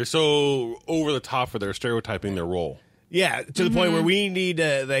 Right. They're so over the top for their stereotyping their role. Yeah, to the point where we need,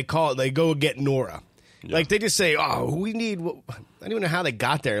 they go get Nora. Yeah. Like, they just say, we need, I don't even know how they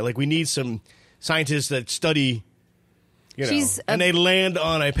got there. Like, we need some scientists that study, and they land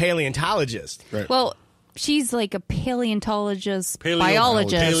on a paleontologist. Right. Well, she's like a paleontologist,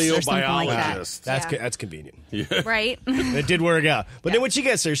 biologist, or something like that. Paleobiologist. That's convenient. Right? It did work out. But then when she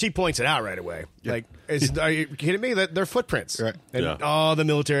gets there, she points it out right away. Like, are you kidding me? That they're footprints. Right. And all the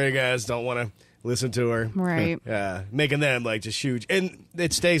military guys don't want to listen to her. Right. Making them like just huge. And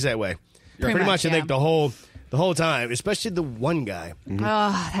it stays that way. Pretty Pretty much, much, I think the whole time, especially the one guy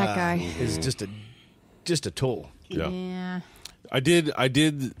Oh, that guy. is just a tool. Yeah. I didn't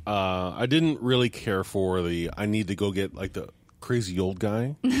really care for I need to go get like the crazy old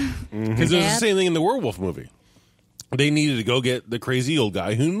guy. Because there's the same thing in the werewolf movie. They needed to go get the crazy old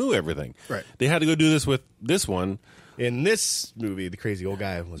guy who knew everything. Right. They had to go do this with this one. In this movie, the crazy old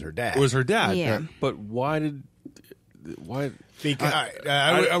guy was her dad. It was her dad. Yeah. But why? Because, all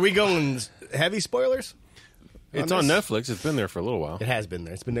right, are we going heavy spoilers? It's on Netflix. It's been there for a little while. It has been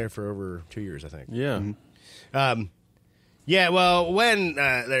there. It's been there for over 2 years, I think. Yeah. Yeah, well, when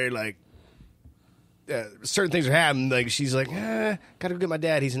they're like, certain things are happening, like she's like, gotta go get my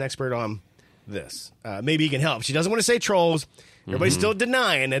dad. He's an expert on this. Maybe he can help. She doesn't want to say trolls. Everybody's still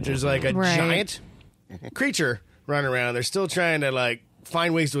denying that there's like a giant creature running around. They're still trying to like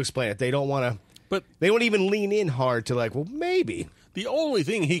find ways to explain it. They don't want to, But they won't even lean in hard to like, well, maybe. the only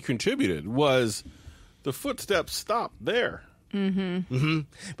thing he contributed was the footsteps stopped there.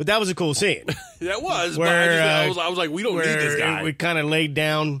 But that was a cool scene. That was. Where, but I was like, we don't need this guy. We kind of laid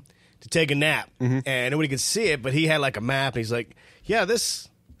down to take a nap, and nobody could see it, but he had like a map. He's like, yeah, this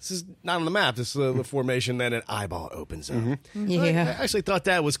is not on the map. This is the formation. Then an eyeball opens up. Yeah. I actually thought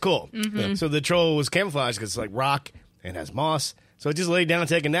that was cool. So the troll was camouflaged because it's like rock and has moss. So it just laid down and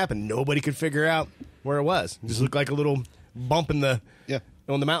take a nap, and nobody could figure out where it was. It just looked like a little bump on the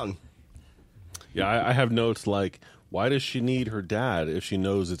mountain. Yeah, I have notes like, why does she need her dad if she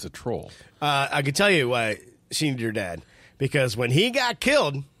knows it's a troll? I could tell you why she needed her dad. Because when he got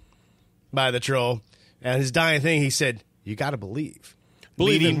killed by the troll and his dying thing, he said, you got to believe.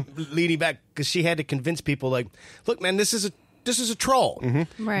 Leading back, because she had to convince people, like, look, man, this is a troll.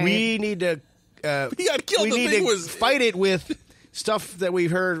 Right. We need to He got killed. we The need thing to was fight it with stuff that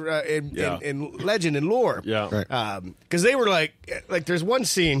we've heard in legend and lore. Yeah. Right. Because they were like there's one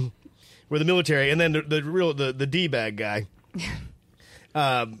scene where the military and then the D-bag guy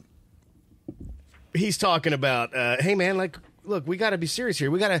he's talking about, hey man, like, look, we got to be serious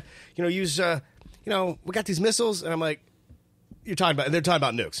here. We got to, use, we got these missiles, and I'm like, they're talking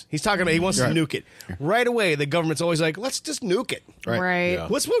about nukes. He's talking about he wants to nuke it. Right away, the government's always like, let's just nuke it. Right. Yeah.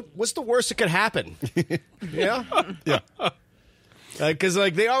 What's the worst that could happen? Yeah. Because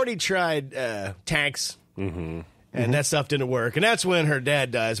they already tried tanks, and that stuff didn't work. And that's when her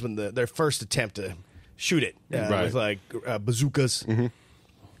dad dies, when their first attempt to shoot it with bazookas.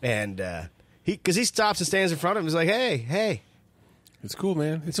 And because he stops and stands in front of him, he's like, hey. It's cool,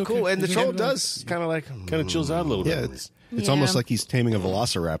 man. It's cool. And the troll does kind of like... Kind of chills out a little bit. It's almost like he's taming a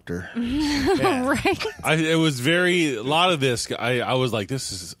velociraptor. Right. It was a lot of this. I was like,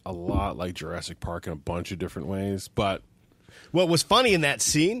 this is a lot like Jurassic Park in a bunch of different ways. But what was funny in that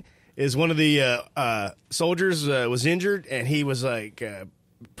scene is one of the soldiers was injured, and he was like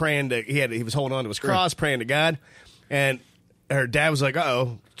praying to. He was holding on to his cross, praying to God, and her dad was like,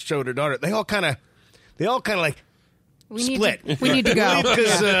 "Uh-oh," showed her daughter. They all kind of like split. We need to go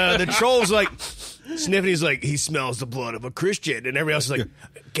because the troll's like sniffing. He's like, he smells the blood of a Christian, and everybody else is like,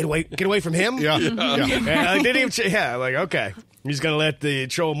 get away from him. Yeah. And didn't even like, okay, he's gonna let the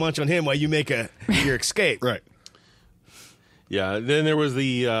troll munch on him while you make your escape. Right. yeah, then there was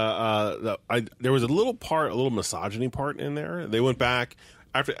there was a little misogyny part in there. They went back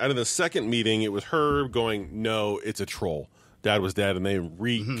out of the second meeting. It was her going, no, it's a troll. Dad was dead, and they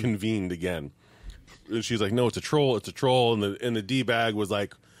reconvened again. And she's like, no, it's a troll, and the D-bag was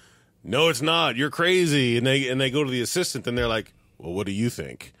like, no, it's not, you're crazy. And they go to the assistant, and they're like, well, what do you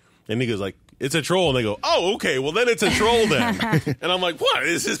think? And he goes like, it's a troll. And they go, oh, okay, well then it's a troll then. And I'm like, what,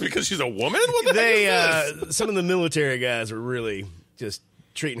 is this because she's a woman? What the heck is this? Some of the military guys were really just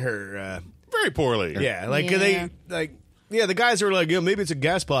treating her Very poorly. the guys were like, maybe it's a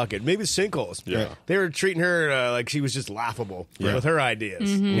gas pocket, maybe it's sinkholes. Yeah. They were treating her like she was just laughable with her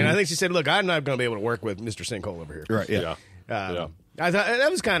ideas. And I think she said, look, I'm not going to be able to work with Mr. Sinkhole over here. Right. Yeah. I thought that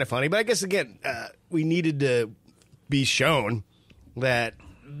was kind of funny, but I guess, again, we needed to be shown that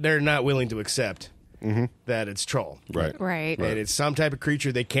they're not willing to accept that it's troll. Right. Right. And it's some type of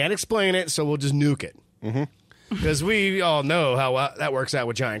creature. They can't explain it, so we'll just nuke it. Because we all know how that works out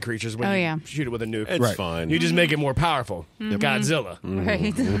with giant creatures when you shoot it with a nuke. It's fine. You just make it more powerful. Godzilla.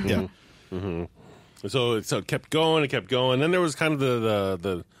 Right. Yeah. So it kept going. Then there was kind of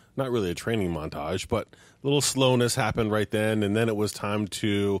the not really a training montage, but a little slowness happened right then. And then it was time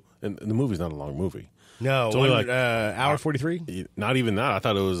to, and the movie's not a long movie. No, It's only one, like hour 43. Not even that. I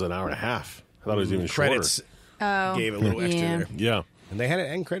thought it was an hour and a half. I thought it was even Credits gave a little extra there. shorter. Yeah. And they had an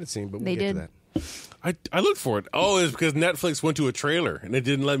end credit scene, but we'll They get did. to that. I looked for it. Oh, it's because Netflix went to a trailer and it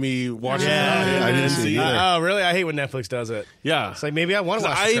didn't let me watch it. I didn't see it either. Oh, really? I hate when Netflix does it. Yeah. It's like, maybe I want to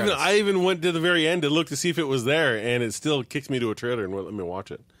watch the credits. I even went to the very end to look to see if it was there, and it still kicked me to a trailer and wouldn't let me watch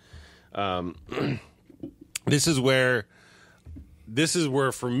it. This is where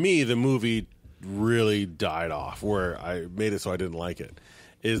for me the movie really died off, where I made it so I didn't like it.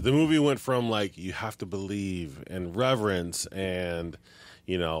 Is the movie went from like, you have to believe and reverence and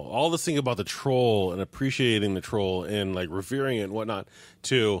all this thing about the troll and appreciating the troll and like revering it and whatnot,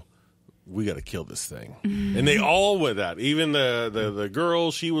 to we got to kill this thing. And they all went that. Even the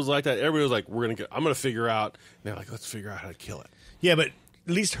girl, she was like that. Everybody was like, I'm gonna figure out. And they're like, let's figure out how to kill it. Yeah, but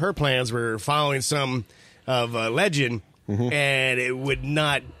at least her plans were following some of legend, and it would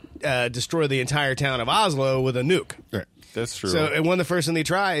not destroy the entire town of Oslo with a nuke. Right. That's true. So, and one of the first thing they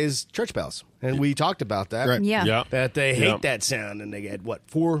try is church bells, and we talked about that. Right. Yeah. That they hate that sound, and they get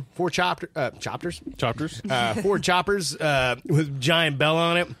four choppers, Choppers? 4 choppers with giant bell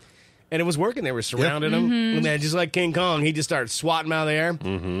on it, and it was working. They were surrounding them, and then just like King Kong, he just started swatting them out of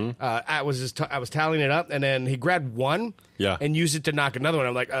the air. I was tallying it up, and then he grabbed one, and used it to knock another one.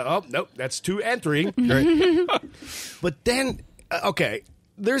 I'm like, oh nope, that's 2 and 3. Right. But then, okay,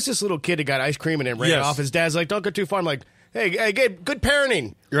 there's this little kid that got ice cream and then ran off. His dad's like, don't go too far. I'm like, hey, good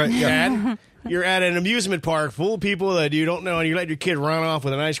parenting, Right, yeah. Dad. You're at an amusement park full of people that you don't know, and you let your kid run off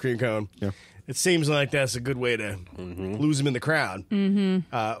with an ice cream cone. Yeah. It seems like that's a good way to lose him in the crowd. And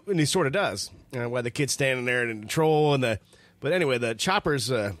he sort of does. While the kid's standing there and the troll but anyway, the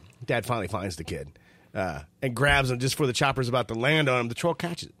choppers, Dad finally finds the kid and grabs him just before the chopper's about to land on him. The troll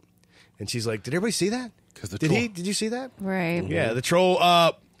catches it. And she's like, did everybody see that? Did you see that? Right. Yeah, the troll,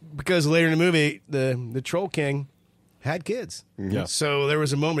 because later in the movie, the troll king had kids. Yeah. So there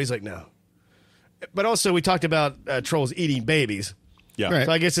was a moment he's like, no. But also, we talked about trolls eating babies. Yeah. Right.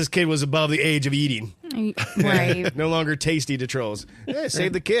 So I guess this kid was above the age of eating. Right. No longer tasty to trolls. Yeah,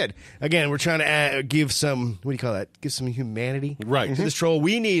 save the kid. Again, we're trying to give some, what do you call that? Give some humanity. Right. To this troll.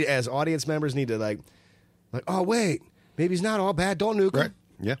 We need, as audience members, need to like, oh, wait. maybe he's not all bad. Don't nuke him.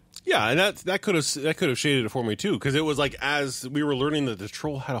 Yeah. Yeah, and that could have shaded it for me too, because it was like as we were learning that the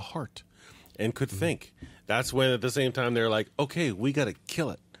troll had a heart and could think. That's when at the same time they're like, okay, we got to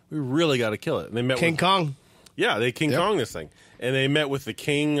kill it. We really got to kill it. And they met King Kong. Yeah, they King Kong this thing, and they met with the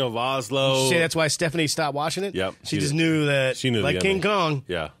king of Oslo. Did you say that's why Stephanie stopped watching it? Yep, she just knew that. She knew like the King ending. Kong.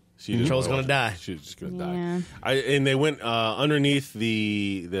 Yeah. The troll's gonna die. She was just gonna Yeah. die. And they went underneath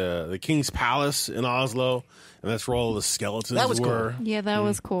the king's palace in Oslo, and that's where all the skeletons That was were. cool. Yeah, that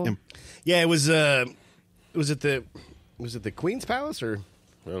was cool. Yeah, it was. Was it the Queen's Palace or?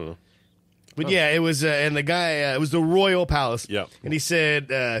 I don't know. But yeah, it was. And the guy, it was the Royal Palace. Yep. And he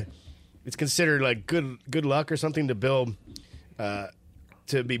said it's considered like good luck or something to build.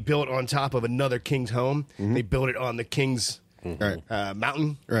 To be built on top of another king's home. They built it on the king's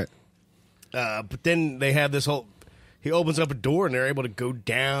mountain. Right. But then they have this whole. He opens up a door and they're able to go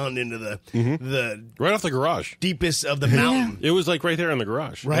down into the Right off the garage. deepest of the mountain. It was like right there in the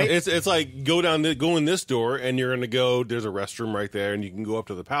garage. Right. It's like go in this door and you're going to go, there's a restroom right there and you can go up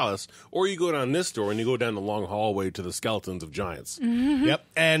to the palace, or you go down this door and you go down the long hallway to the skeletons of giants. Yep.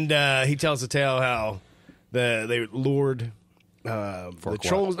 And he tells the tale how they lured the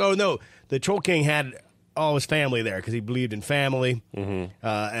trolls. Oh no, the Troll King had all his family there because he believed in family.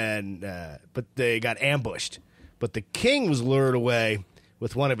 But they got ambushed. But the king was lured away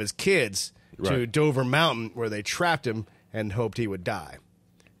with one of his kids to Right. Dover Mountain, where they trapped him and hoped he would die,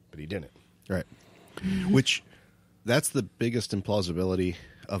 but he didn't. Right. Which, that's the biggest implausibility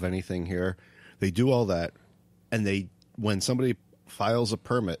of anything here. They do all that, and when somebody files a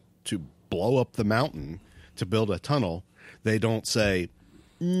permit to blow up the mountain to build a tunnel, they don't say,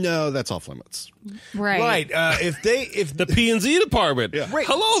 no, that's off limits. Right. If The P&Z department. Right.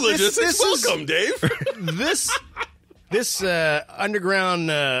 Hello, This logistics. is- Welcome, Dave. this underground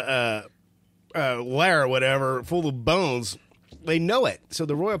lair or whatever, full of bones, they know it. So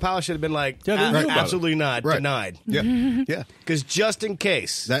the Royal Palace should have been like, Yeah, they knew about absolutely not, Right. denied. Yeah. Yeah. Because just in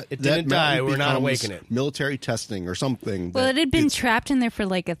case That it didn't die, mountain we're not becomes awakening it. Military testing or something. Well, that it had been it's- trapped in there for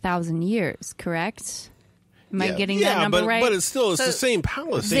like 1,000 years, correct? Am I Yeah. getting that number right? but it's still So the same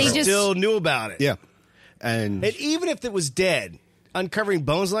palace. they though. just- Still knew about it. Yeah. And even if it was dead, uncovering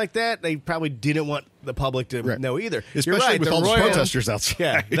bones like that, they probably didn't want the public to Right. know either. especially You're right, with the all the Royal- protesters outside.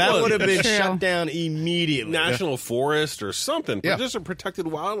 Yeah, that would have been True. shut down immediately. National forest or something. Yeah. Just a protected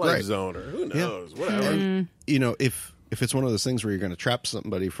wildlife Right. zone or who Yeah. knows. Whatever. And, if it's one of those things where you're going to trap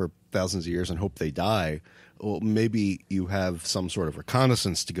somebody for thousands of years and hope they die, well, maybe you have some sort of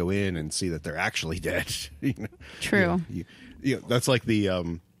reconnaissance to go in and see that they're actually dead. True. That's like the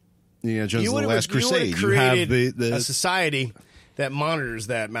Jones and the would've- Last Crusade. You created have the a society that monitors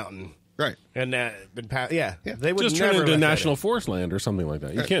that mountain, right. and that they would Just never turn into let that national in. forest land or something like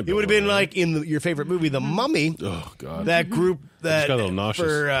that. You can't. It would have been like in your favorite movie, The Mummy. Oh God. That group that got a little nauseous.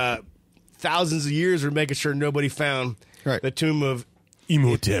 for thousands of years were making sure nobody found Right. the tomb of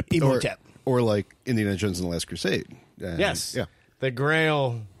Imhotep. Imhotep. Or like Indiana Jones and the Last Crusade. And- Yes, Yeah. the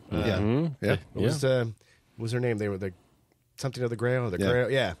Grail. Yeah. Yeah. What was her name? They were the something of the Grail. The Yeah. Grail.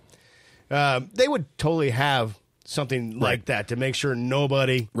 Yeah. They would totally have something like that to make sure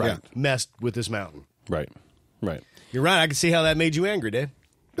nobody Right. messed with this mountain. Right. Right. You're right. I can see how that made you angry, Dave.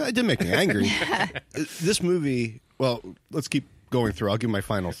 It didn't make me angry. This movie, well, let's keep going through. I'll give my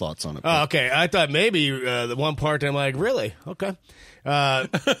final thoughts on it. Oh, okay. I thought maybe the one part I'm like, really? Okay.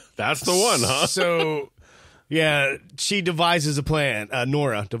 That's the one, huh? So, yeah, she devises a plan.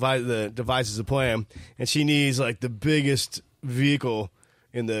 Nora devises a plan, and she needs like the biggest vehicle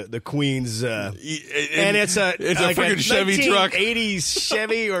in the Queen's. And it's a freaking Chevy truck. 80s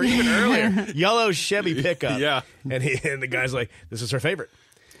Chevy or even earlier, yellow Chevy pickup. Yeah. And the guy's like, this is her favorite.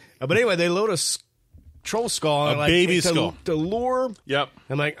 But anyway, they load a troll skull. A and, like, baby to, skull. to lure. Yep.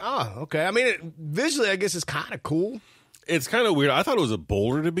 I'm like, oh, okay. I mean, visually, I guess it's kind of cool. It's kind of weird. I thought it was a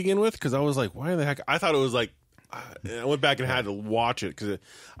boulder to begin with because I was like, why the heck? I thought it was like, I went back and had to watch it because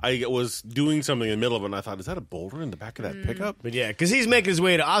I was doing something in the middle of it and I thought, is that a boulder in the back of that pickup? But yeah, because he's making his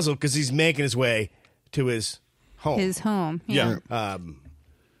way to Oslo because he's making his way to his home. His home. Yeah.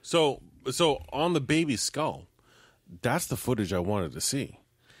 So on the baby skull, that's the footage I wanted to see.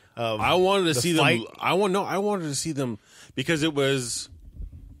 I wanted to the see fight? them. I wanted to see them because it was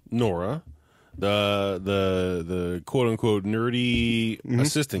Nora, the quote unquote nerdy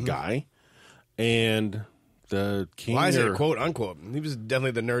assistant guy, and the king. Why is it or- quote unquote? He was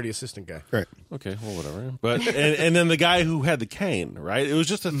definitely the nerdy assistant guy. Right. Okay, well, whatever. But and then the guy who had the cane, right? It was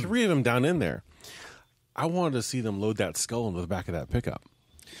just the three of them down in there. I wanted to see them load that skull into the back of that pickup.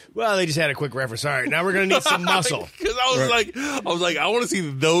 Well, they just had a quick reference. All right, now we're going to need some muscle. Because I was like, I want to see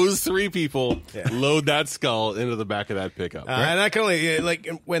those three people load that skull into the back of that pickup. And I can only, like,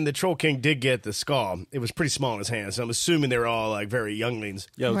 when the Troll King did get the skull, it was pretty small in his hand. So I'm assuming they were all, like, very younglings.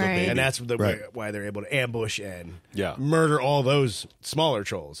 Yeah, it was a Right. baby. And that's why they're able to ambush and Yeah. murder all those smaller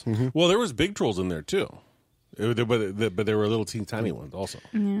trolls. Well, there was big trolls in there too, but there were little tiny ones also.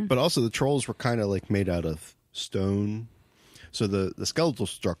 But also the trolls were kind of like made out of stone. So the skeletal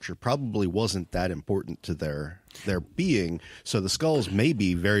structure probably wasn't that important to their being. So the skulls may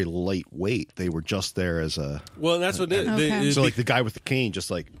be very lightweight. They were just there as a... Well, that's what it Okay. is. So like the guy with the cane just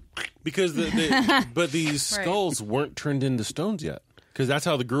like... Because but these skulls weren't turned into stones yet. Because that's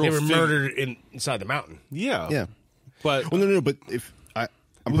how the girl They were murdered inside the mountain. Yeah. Yeah. But Well, no, but if...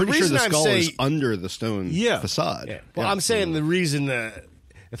 I'm the pretty sure reason the I'm skull is saying- under the stone facade. Yeah. Well, I'm saying the reason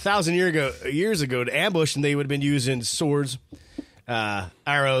 1,000 years ago to ambush, and they would have been using swords,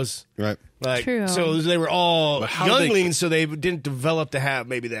 arrows. Right. Like, True. So they were all But how did younglings, so they didn't develop to have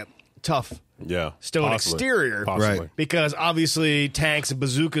maybe that tough yeah, stone possibly. exterior. Possibly. Right. Because obviously tanks and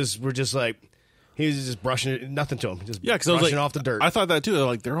bazookas were just like, he was just brushing it, nothing to him. Just Yeah, because I was brushing like, off the dirt. I thought that too.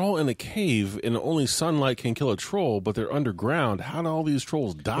 Like they're all in a cave, and only sunlight can kill a troll, but they're underground. How do all these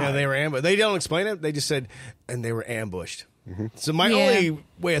trolls die? Yeah, they were ambushed. They don't explain it. They just said, and they were ambushed. So my Yeah. only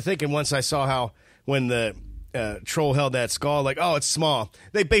way of thinking, once I saw how when the troll held that skull, like, oh, it's small.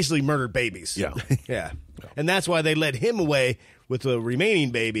 They basically murdered babies. Yeah. Yeah. And that's why they led him away with the remaining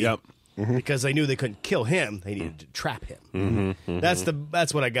baby. Yep. Because they knew they couldn't kill him. They needed to trap him.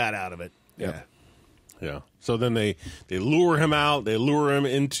 That's what I got out of it. Yeah. Yeah. So then they lure him out. They lure him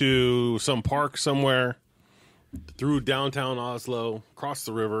into some park somewhere, through downtown Oslo, across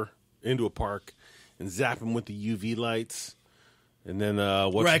the river, into a park, and zap him with the UV lights. And then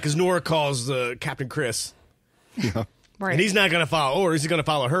Right, because Nora calls Captain Chris. Right. And he's not going to follow orders. He's going to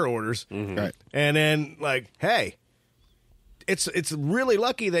follow her orders. Right. And then, like, hey, it's really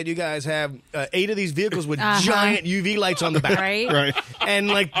lucky that you guys have 8 of these vehicles with giant UV lights on the back. Right. Right. And,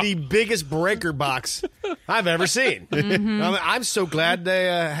 like, the biggest breaker box I've ever seen. I'm so glad they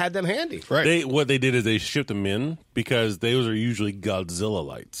had them handy. Right. What they did is they shipped them in because those are usually Godzilla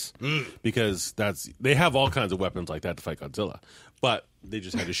lights. Because they have all kinds of weapons like that to fight Godzilla. But they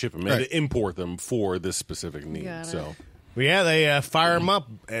just had to ship them in to import them for this specific need. Got it. So Well, yeah, they fire them up,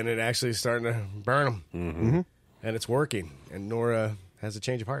 and it actually is starting to burn them. And it's working. And Nora has a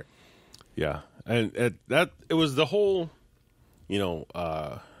change of heart. yeah, and it was the whole,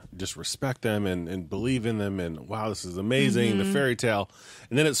 just respect them and believe in them, and wow, this is amazing, the fairy tale,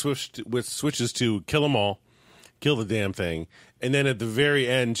 and then it switches to kill them all, kill the damn thing, and then at the very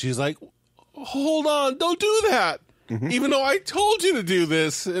end, she's like, hold on, don't do that, even though I told you to do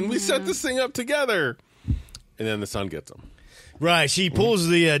this, and we set this thing up together, and then the son gets them. Right, she pulls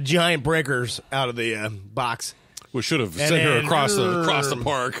the giant breakers out of the box. We should have And sent her then- across the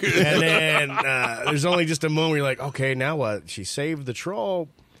park. And then there's only just a moment where you're like, okay, now what? She saved the troll,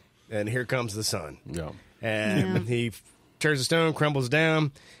 and here comes the sun. Yeah. And he tears the stone, crumbles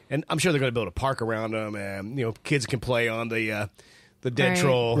down, and I'm sure they're going to build a park around them, and kids can play on the dead Right.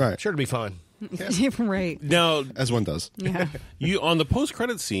 troll. Right. Sure, it'll be fun. Right. Now, As one does. Yeah. you on the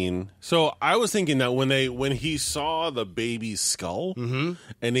post-credit scene. So I was thinking that when he saw the baby's skull and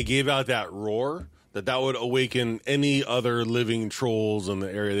they gave out that roar, that would awaken any other living trolls in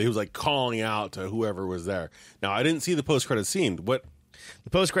the area. He was like calling out to whoever was there. Now I didn't see the post-credit scene. What? The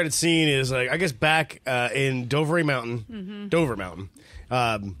post-credit scene is, like, I guess, back in Dover Mountain,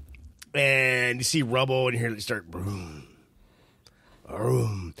 and you see rubble, and you hear it start, boom,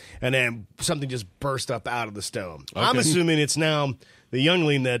 boom, and then something just burst up out of the stone. I'm assuming it's now the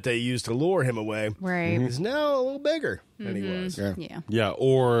youngling that they used to lure him away Right. is now a little bigger than he was. Yeah. Yeah. Yeah,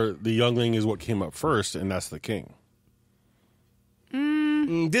 or the youngling is what came up first, and that's the king.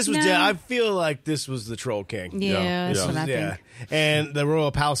 This was, No. I feel like this was the Troll King. Yeah, that's yeah. what I Yeah, think. and the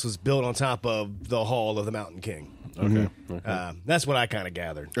royal palace was built on top of the hall of the Mountain King. Okay. That's what I kind of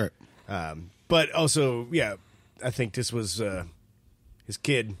gathered. Right. But also, yeah, I think this was his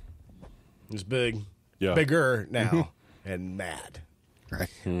kid. He's big, bigger now, and mad. Right.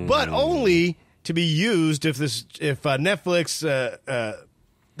 But only to be used if Netflix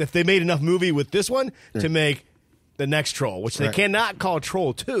if they made enough movie with this one to make the next Troll, which they Right. cannot call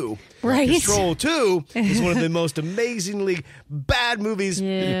Troll 2. Right. 'Cause Troll 2 is one of the most amazingly bad movies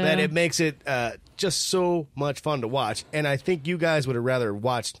Yeah. that it makes it just so much fun to watch. And I think you guys would have rather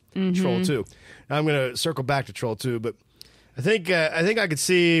watched Troll 2. I'm going to circle back to Troll 2, but I think I could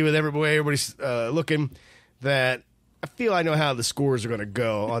see with everybody's looking that I feel I know how the scores are going to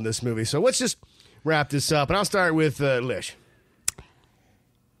go on this movie. So let's just wrap this up, and I'll start with Lish.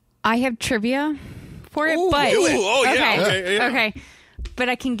 I have trivia for it, Ooh, but do it. Oh, yeah. okay, Okay, yeah. okay. But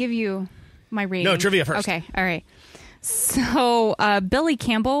I can give you my rating. No, trivia first. Okay, all right. So Billy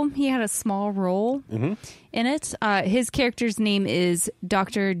Campbell, he had a small role in it. His character's name is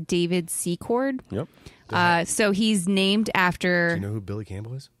Dr. David Secord. Yep. So he's named after. You know who Billy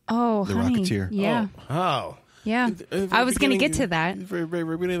Campbell is? Oh, The honey. Rocketeer. Yeah, Oh. yeah. I was going to get to that. Very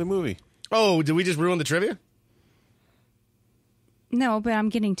beginning of the movie. Oh, did we just ruin the trivia? No, but I'm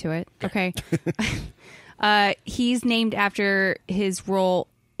getting to it. Okay. He's named after his role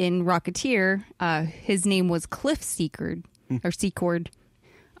in Rocketeer. His name was Cliff Secord, or Secord.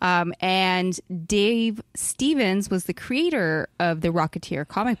 And Dave Stevens was the creator of the Rocketeer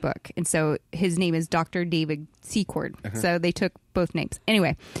comic book. And so his name is Dr. David Secord. So they took both names.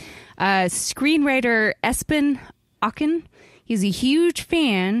 Anyway, screenwriter Espen Akken, he's a huge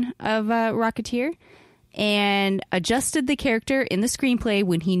fan of Rocketeer and adjusted the character in the screenplay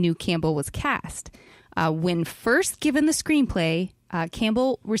when he knew Campbell was cast. When first given the screenplay,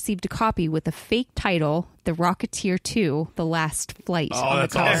 Campbell received a copy with a fake title, The Rocketeer 2, The Last Flight. Oh,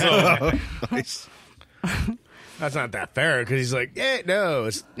 that's awesome. Nice. That's not that fair because he's like, no,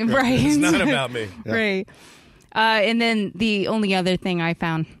 it's Right. It's not about me. Right. And then the only other thing I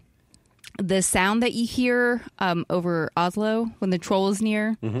found, the sound that you hear over Oslo when the troll is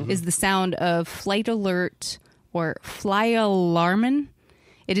near is the sound of flight alert or fly alarmen.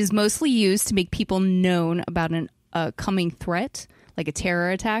 It is mostly used to make people known about a coming threat, like a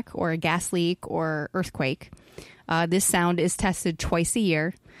terror attack or a gas leak or earthquake. This sound is tested twice a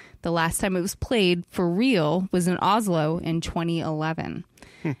year. The last time it was played for real was in Oslo in 2011.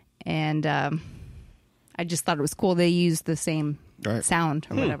 And I just thought it was cool they used the same sound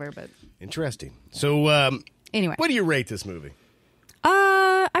or whatever. But Interesting. So, anyway, what do you rate this movie?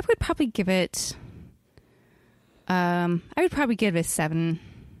 I would probably give it. I would probably give it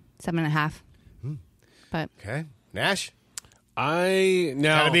 7.5. But Okay. Nash?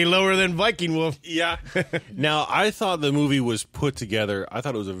 Gotta be lower than Viking Wolf. Yeah. Now, I thought the movie was put together. I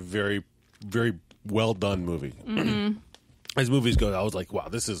thought it was a very, very well done movie. As movies go, I was like, wow,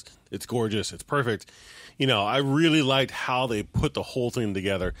 it's gorgeous. It's perfect. I really liked how they put the whole thing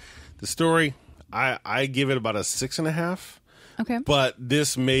together. The story, I give it about a 6.5. okay. But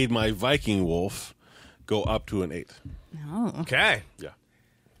this made my Viking Wolf go up to an 8. Oh. Okay. Yeah.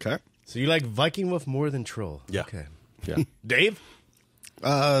 Okay. So you like Viking Wolf more than Troll? Yeah. Okay. Yeah. Dave?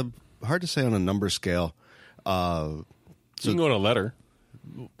 Hard to say on a number scale. You can go on a letter,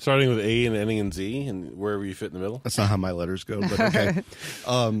 starting with A and ending in Z, and wherever you fit in the middle. That's not how my letters go, but okay.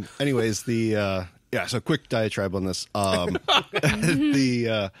 Anyways, so quick diatribe on this.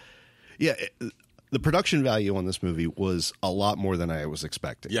 The production value on this movie was a lot more than I was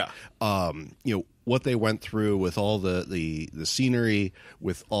expecting. Yeah. What they went through with all the scenery,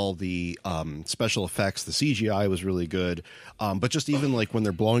 with all the special effects, the CGI was really good. But just even like when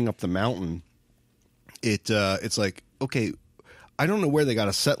they're blowing up the mountain, it's like, okay, I don't know where they got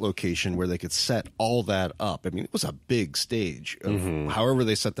a set location where they could set all that up. I mean, it was a big stage of however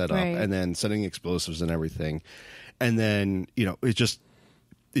they set that up, Right. and then setting explosives and everything. And then, it just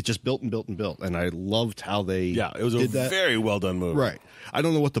built and built and built. And I loved how they It was a did that. very well done movie. Right. I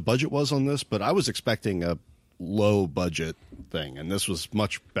don't know what the budget was on this, but I was expecting a low budget thing, and this was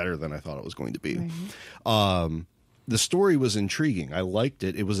much better than I thought it was going to be. The story was intriguing. I liked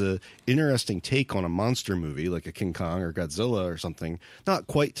it. It was a interesting take on a monster movie like a King Kong or Godzilla or something. Not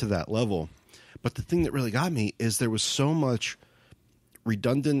quite to that level. But the thing that really got me is there was so much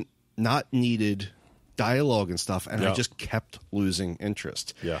redundant, not needed dialogue and stuff, and I just kept losing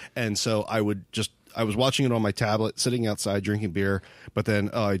interest. Yeah. And so I was watching it on my tablet, sitting outside drinking beer, but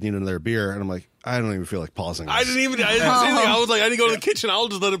then I need another beer, and I'm like, I don't even feel like pausing this. I didn't see anything. I was like, I didn't go to the kitchen. I'll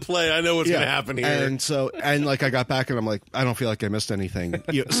just let it play. I know what's going to happen here. And I got back and I'm like, I don't feel like I missed anything.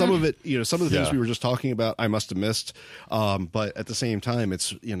 Some of it, some of the things we were just talking about, I must have missed. But at the same time,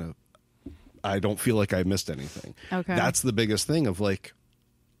 it's, I don't feel like I missed anything. Okay. That's the biggest thing of like,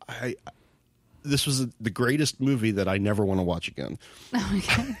 this was the greatest movie that I never want to watch again.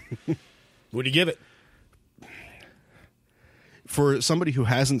 What do you give it? For somebody who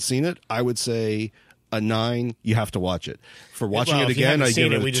hasn't seen it, I would say a 9. You have to watch it. For watching it If you again, haven't I seen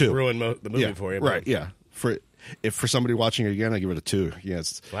give it a we 2. just ruined the movie for you. but- Right, yeah. For somebody watching it again, I give it a 2.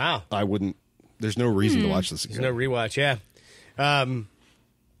 Yes. Wow. I wouldn't. There's no reason to watch this again. There's no rewatch, yeah.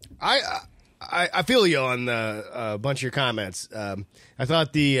 I feel you on a bunch of your comments. I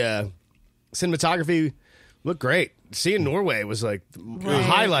thought the cinematography looked great. Seeing Norway was like a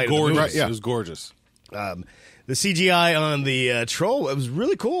highlight of the gorgeous. movie. Right, yeah. It was gorgeous. the CGI on the troll, it was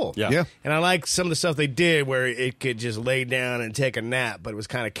really cool. Yeah. And I like some of the stuff they did where it could just lay down and take a nap, but it was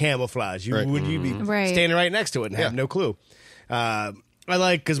kind of camouflage. You'd be standing right next to it and have no clue. I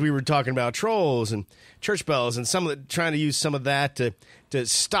like, because we were talking about trolls and church bells and trying to use some of that to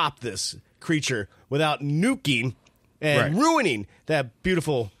stop this creature without nuking and ruining that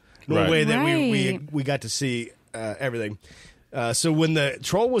beautiful way that we got to see everything. So when the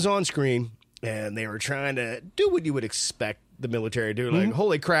troll was on screen and they were trying to do what you would expect the military to do, like,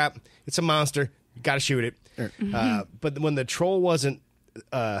 holy crap, it's a monster, you got to shoot it. But when the troll wasn't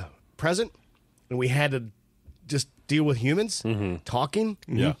present and we had to just deal with humans talking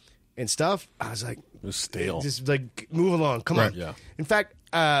and stuff, I was like, it was stale. Just like, move along, come on. Yeah. In fact,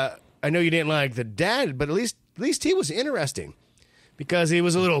 I know you didn't like the dad, but at least he was interesting. Because he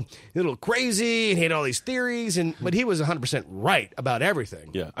was a little crazy and he had all these theories, but he was 100% right about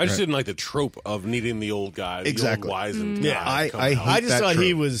everything. Yeah, I just didn't like the trope of needing the old guy, the old wizened guy. I just thought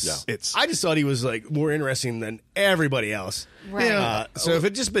he was. I just thought he was like more interesting than everybody else. Right. So if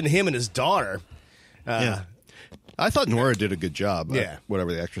it just been him and his daughter, I thought Nora did a good job.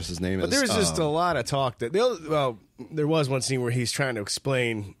 Whatever the actress's name is. But there was just a lot of talk that there was one scene where he's trying to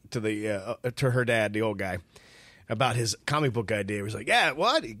explain to her dad, the old guy, about his comic book idea. He was like,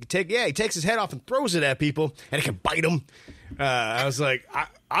 what? He takes his head off and throws it at people, and it can bite them. I was like,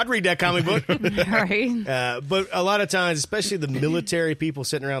 I'd read that comic book. Right. But a lot of times, especially the military people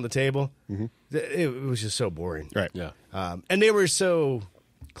sitting around the table, it was just so boring. Right. Yeah. And they were so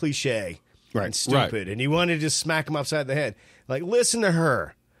cliche and stupid, and you wanted to just smack them upside the head. Like, listen to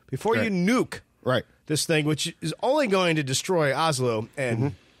her before you nuke this thing, which is only going to destroy Oslo,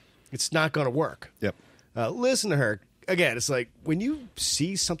 and it's not going to work. Yep. Listen to her. Again, it's like when you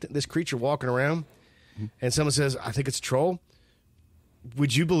see this creature walking around and someone says, I think it's a troll,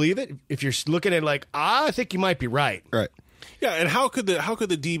 would you believe it? If you're looking at it like, I think you might be right. Right. Yeah, and how could the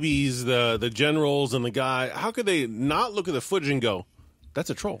DBs, the generals and the guy, how could they not look at the footage and go, that's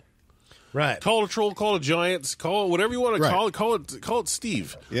a troll? Right. Call it a troll, call it giants, call it whatever you want to call it. Call it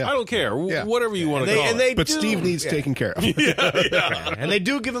Steve. Yeah. I don't care. Whatever you want to call it. But Steve needs taken care of. And they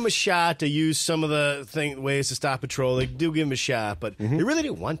do give him a shot to use some of the ways to stop a troll. They do give him a shot, but they really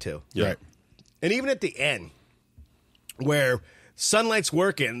didn't want to. Yeah. Right. And even at the end, where Sunlight's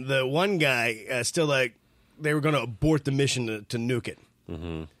working, the one guy still like, they were going to abort the mission to nuke it.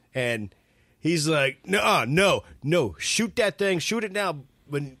 And he's like, no, shoot that thing, shoot it now.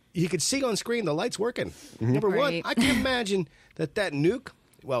 When he could see on screen the lights working. Number one, I can imagine that nuke,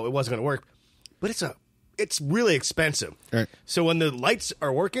 well, it wasn't going to work, but it's really expensive. Right. So when the lights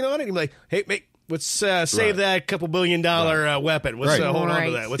are working on it, you're like, hey, mate, let's save that couple $1 billion weapon. Let's hold on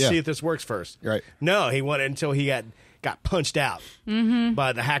to that. Let's see if this works first. Right. No, he wanted until he got punched out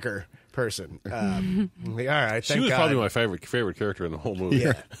by the hacker person. Like, all right, she was probably my favorite character in the whole movie.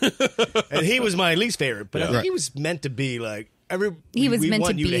 Yeah. And he was my least favorite, but I think he was meant to be like, he was meant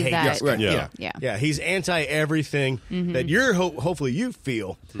to you be hate that. this guy. Yeah. He's anti everything that you're hopefully you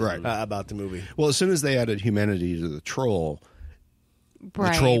feel about the movie. Well, as soon as they added humanity to the troll,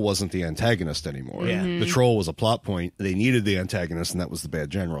 the troll wasn't the antagonist anymore. Yeah. The troll was a plot point. They needed the antagonist, and that was the bad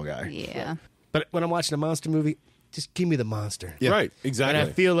general guy. Yeah. But when I'm watching a monster movie, just give me the monster. Yeah. Right, exactly. And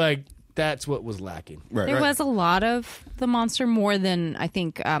I feel like that's what was lacking. Right. There was a lot of the monster, more than I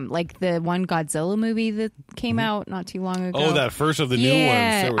think, like the one Godzilla movie that came out not too long ago. Oh, that first of the new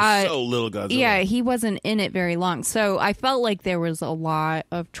ones. There was so little Godzilla. Yeah, he wasn't in it very long. So I felt like there was a lot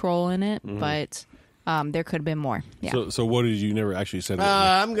of troll in it, but there could have been more. Yeah. So what did you never actually said?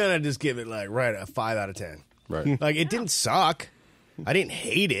 I'm going to just give it like a 5 out of 10. Right. Like, it didn't suck. I didn't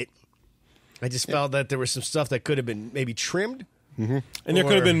hate it. I just felt that there was some stuff that could have been maybe trimmed. And there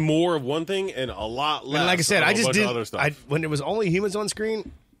could have been more of one thing and a lot less. And like I said, I just didn't. Other stuff. When it was only humans on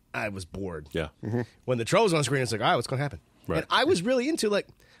screen, I was bored. Yeah. When the trolls on screen, it's like, all right, what's going to happen? Right. And I was really into like,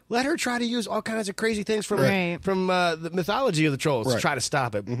 let her try to use all kinds of crazy things from the mythology of the trolls to try to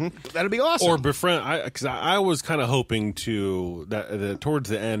stop it. That'd be awesome. Or befriend. Because I was kind of hoping to that towards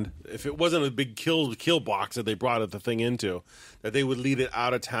the end, if it wasn't a big kill box that they brought the thing into, that they would lead it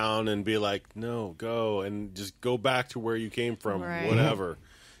out of town and be like, no, go and just go back to where you came from, whatever.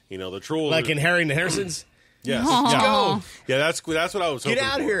 You know, the trolls, like in Harry and the Harrisons. Yes. Go. Yeah, that's what I was hoping. Get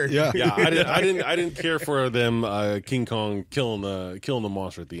out of for. here. Yeah. I didn't care for them King Kong killing the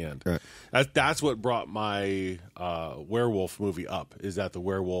monster at the end. Right. That's what brought my werewolf movie up, is that the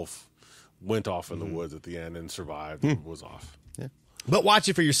werewolf went off in the woods at the end and survived and was off. Yeah. But watch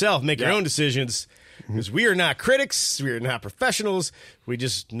it for yourself. Make your own decisions. Because we are not critics. We are not professionals. We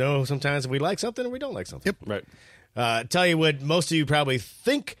just know sometimes we like something and we don't like something. Right. Tell you what most of you probably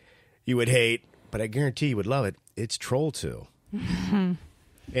think you would hate, but I guarantee you would love it. It's Troll 2.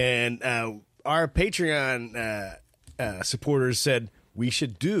 And our Patreon supporters said we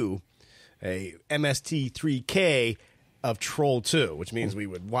should do a MST3K of Troll 2, which means we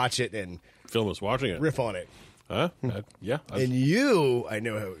would watch it and Film us watching it. riff on it. Huh? Yeah. And you, I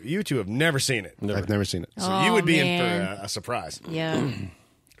know you two have never seen it. I've never seen it. So you would be man. in for a surprise. Yeah.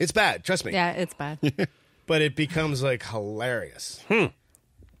 It's bad, trust me. Yeah, it's bad. But it becomes like hilarious.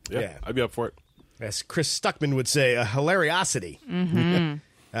 Yeah. I'd be up for it. As Chris Stuckman would say, a hilariosity. Mm-hmm.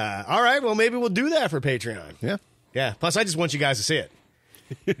 All right, well, maybe we'll do that for Patreon. Yeah. Yeah. Plus, I just want you guys to see it.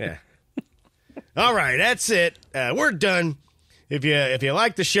 Yeah. All right, that's it. We're done. If you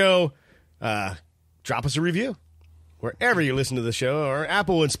like the show, drop us a review wherever you listen to the show, or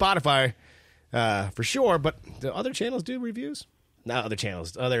Apple and Spotify for sure. But do other channels do reviews? Not other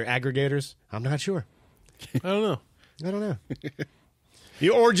channels, other aggregators. I'm not sure. I don't know.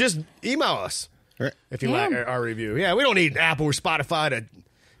 Or just email us Right. if you like our review. Yeah, we don't need Apple or Spotify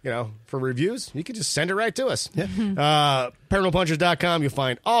to, for reviews. You can just send it right to us. Yeah. ParanormalPunchers.com. You'll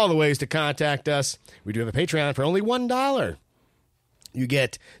find all the ways to contact us. We do have a Patreon for only $1. You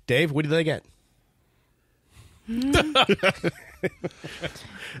get, Dave, what do they get?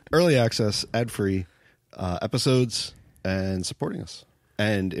 Early access, ad-free episodes, and supporting us.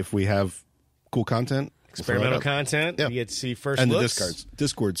 And if we have cool content, Experimental content. Yeah. You get to see first and looks. the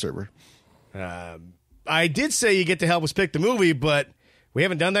Discord server. I did say you get to help us pick the movie, but we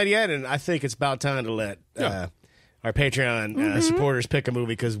haven't done that yet, and I think it's about time to let our Patreon supporters pick a movie,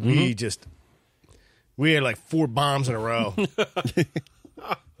 because we had like 4 bombs in a row.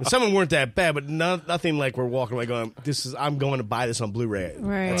 Some of them weren't that bad, but nothing like we're walking away going, I'm going to buy this on Blu-ray.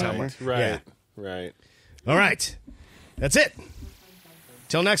 Right. That's how much. Yeah. Right. All right. That's it.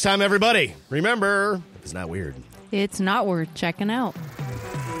 Till next time, everybody. Remember, it's not weird. It's not worth checking out.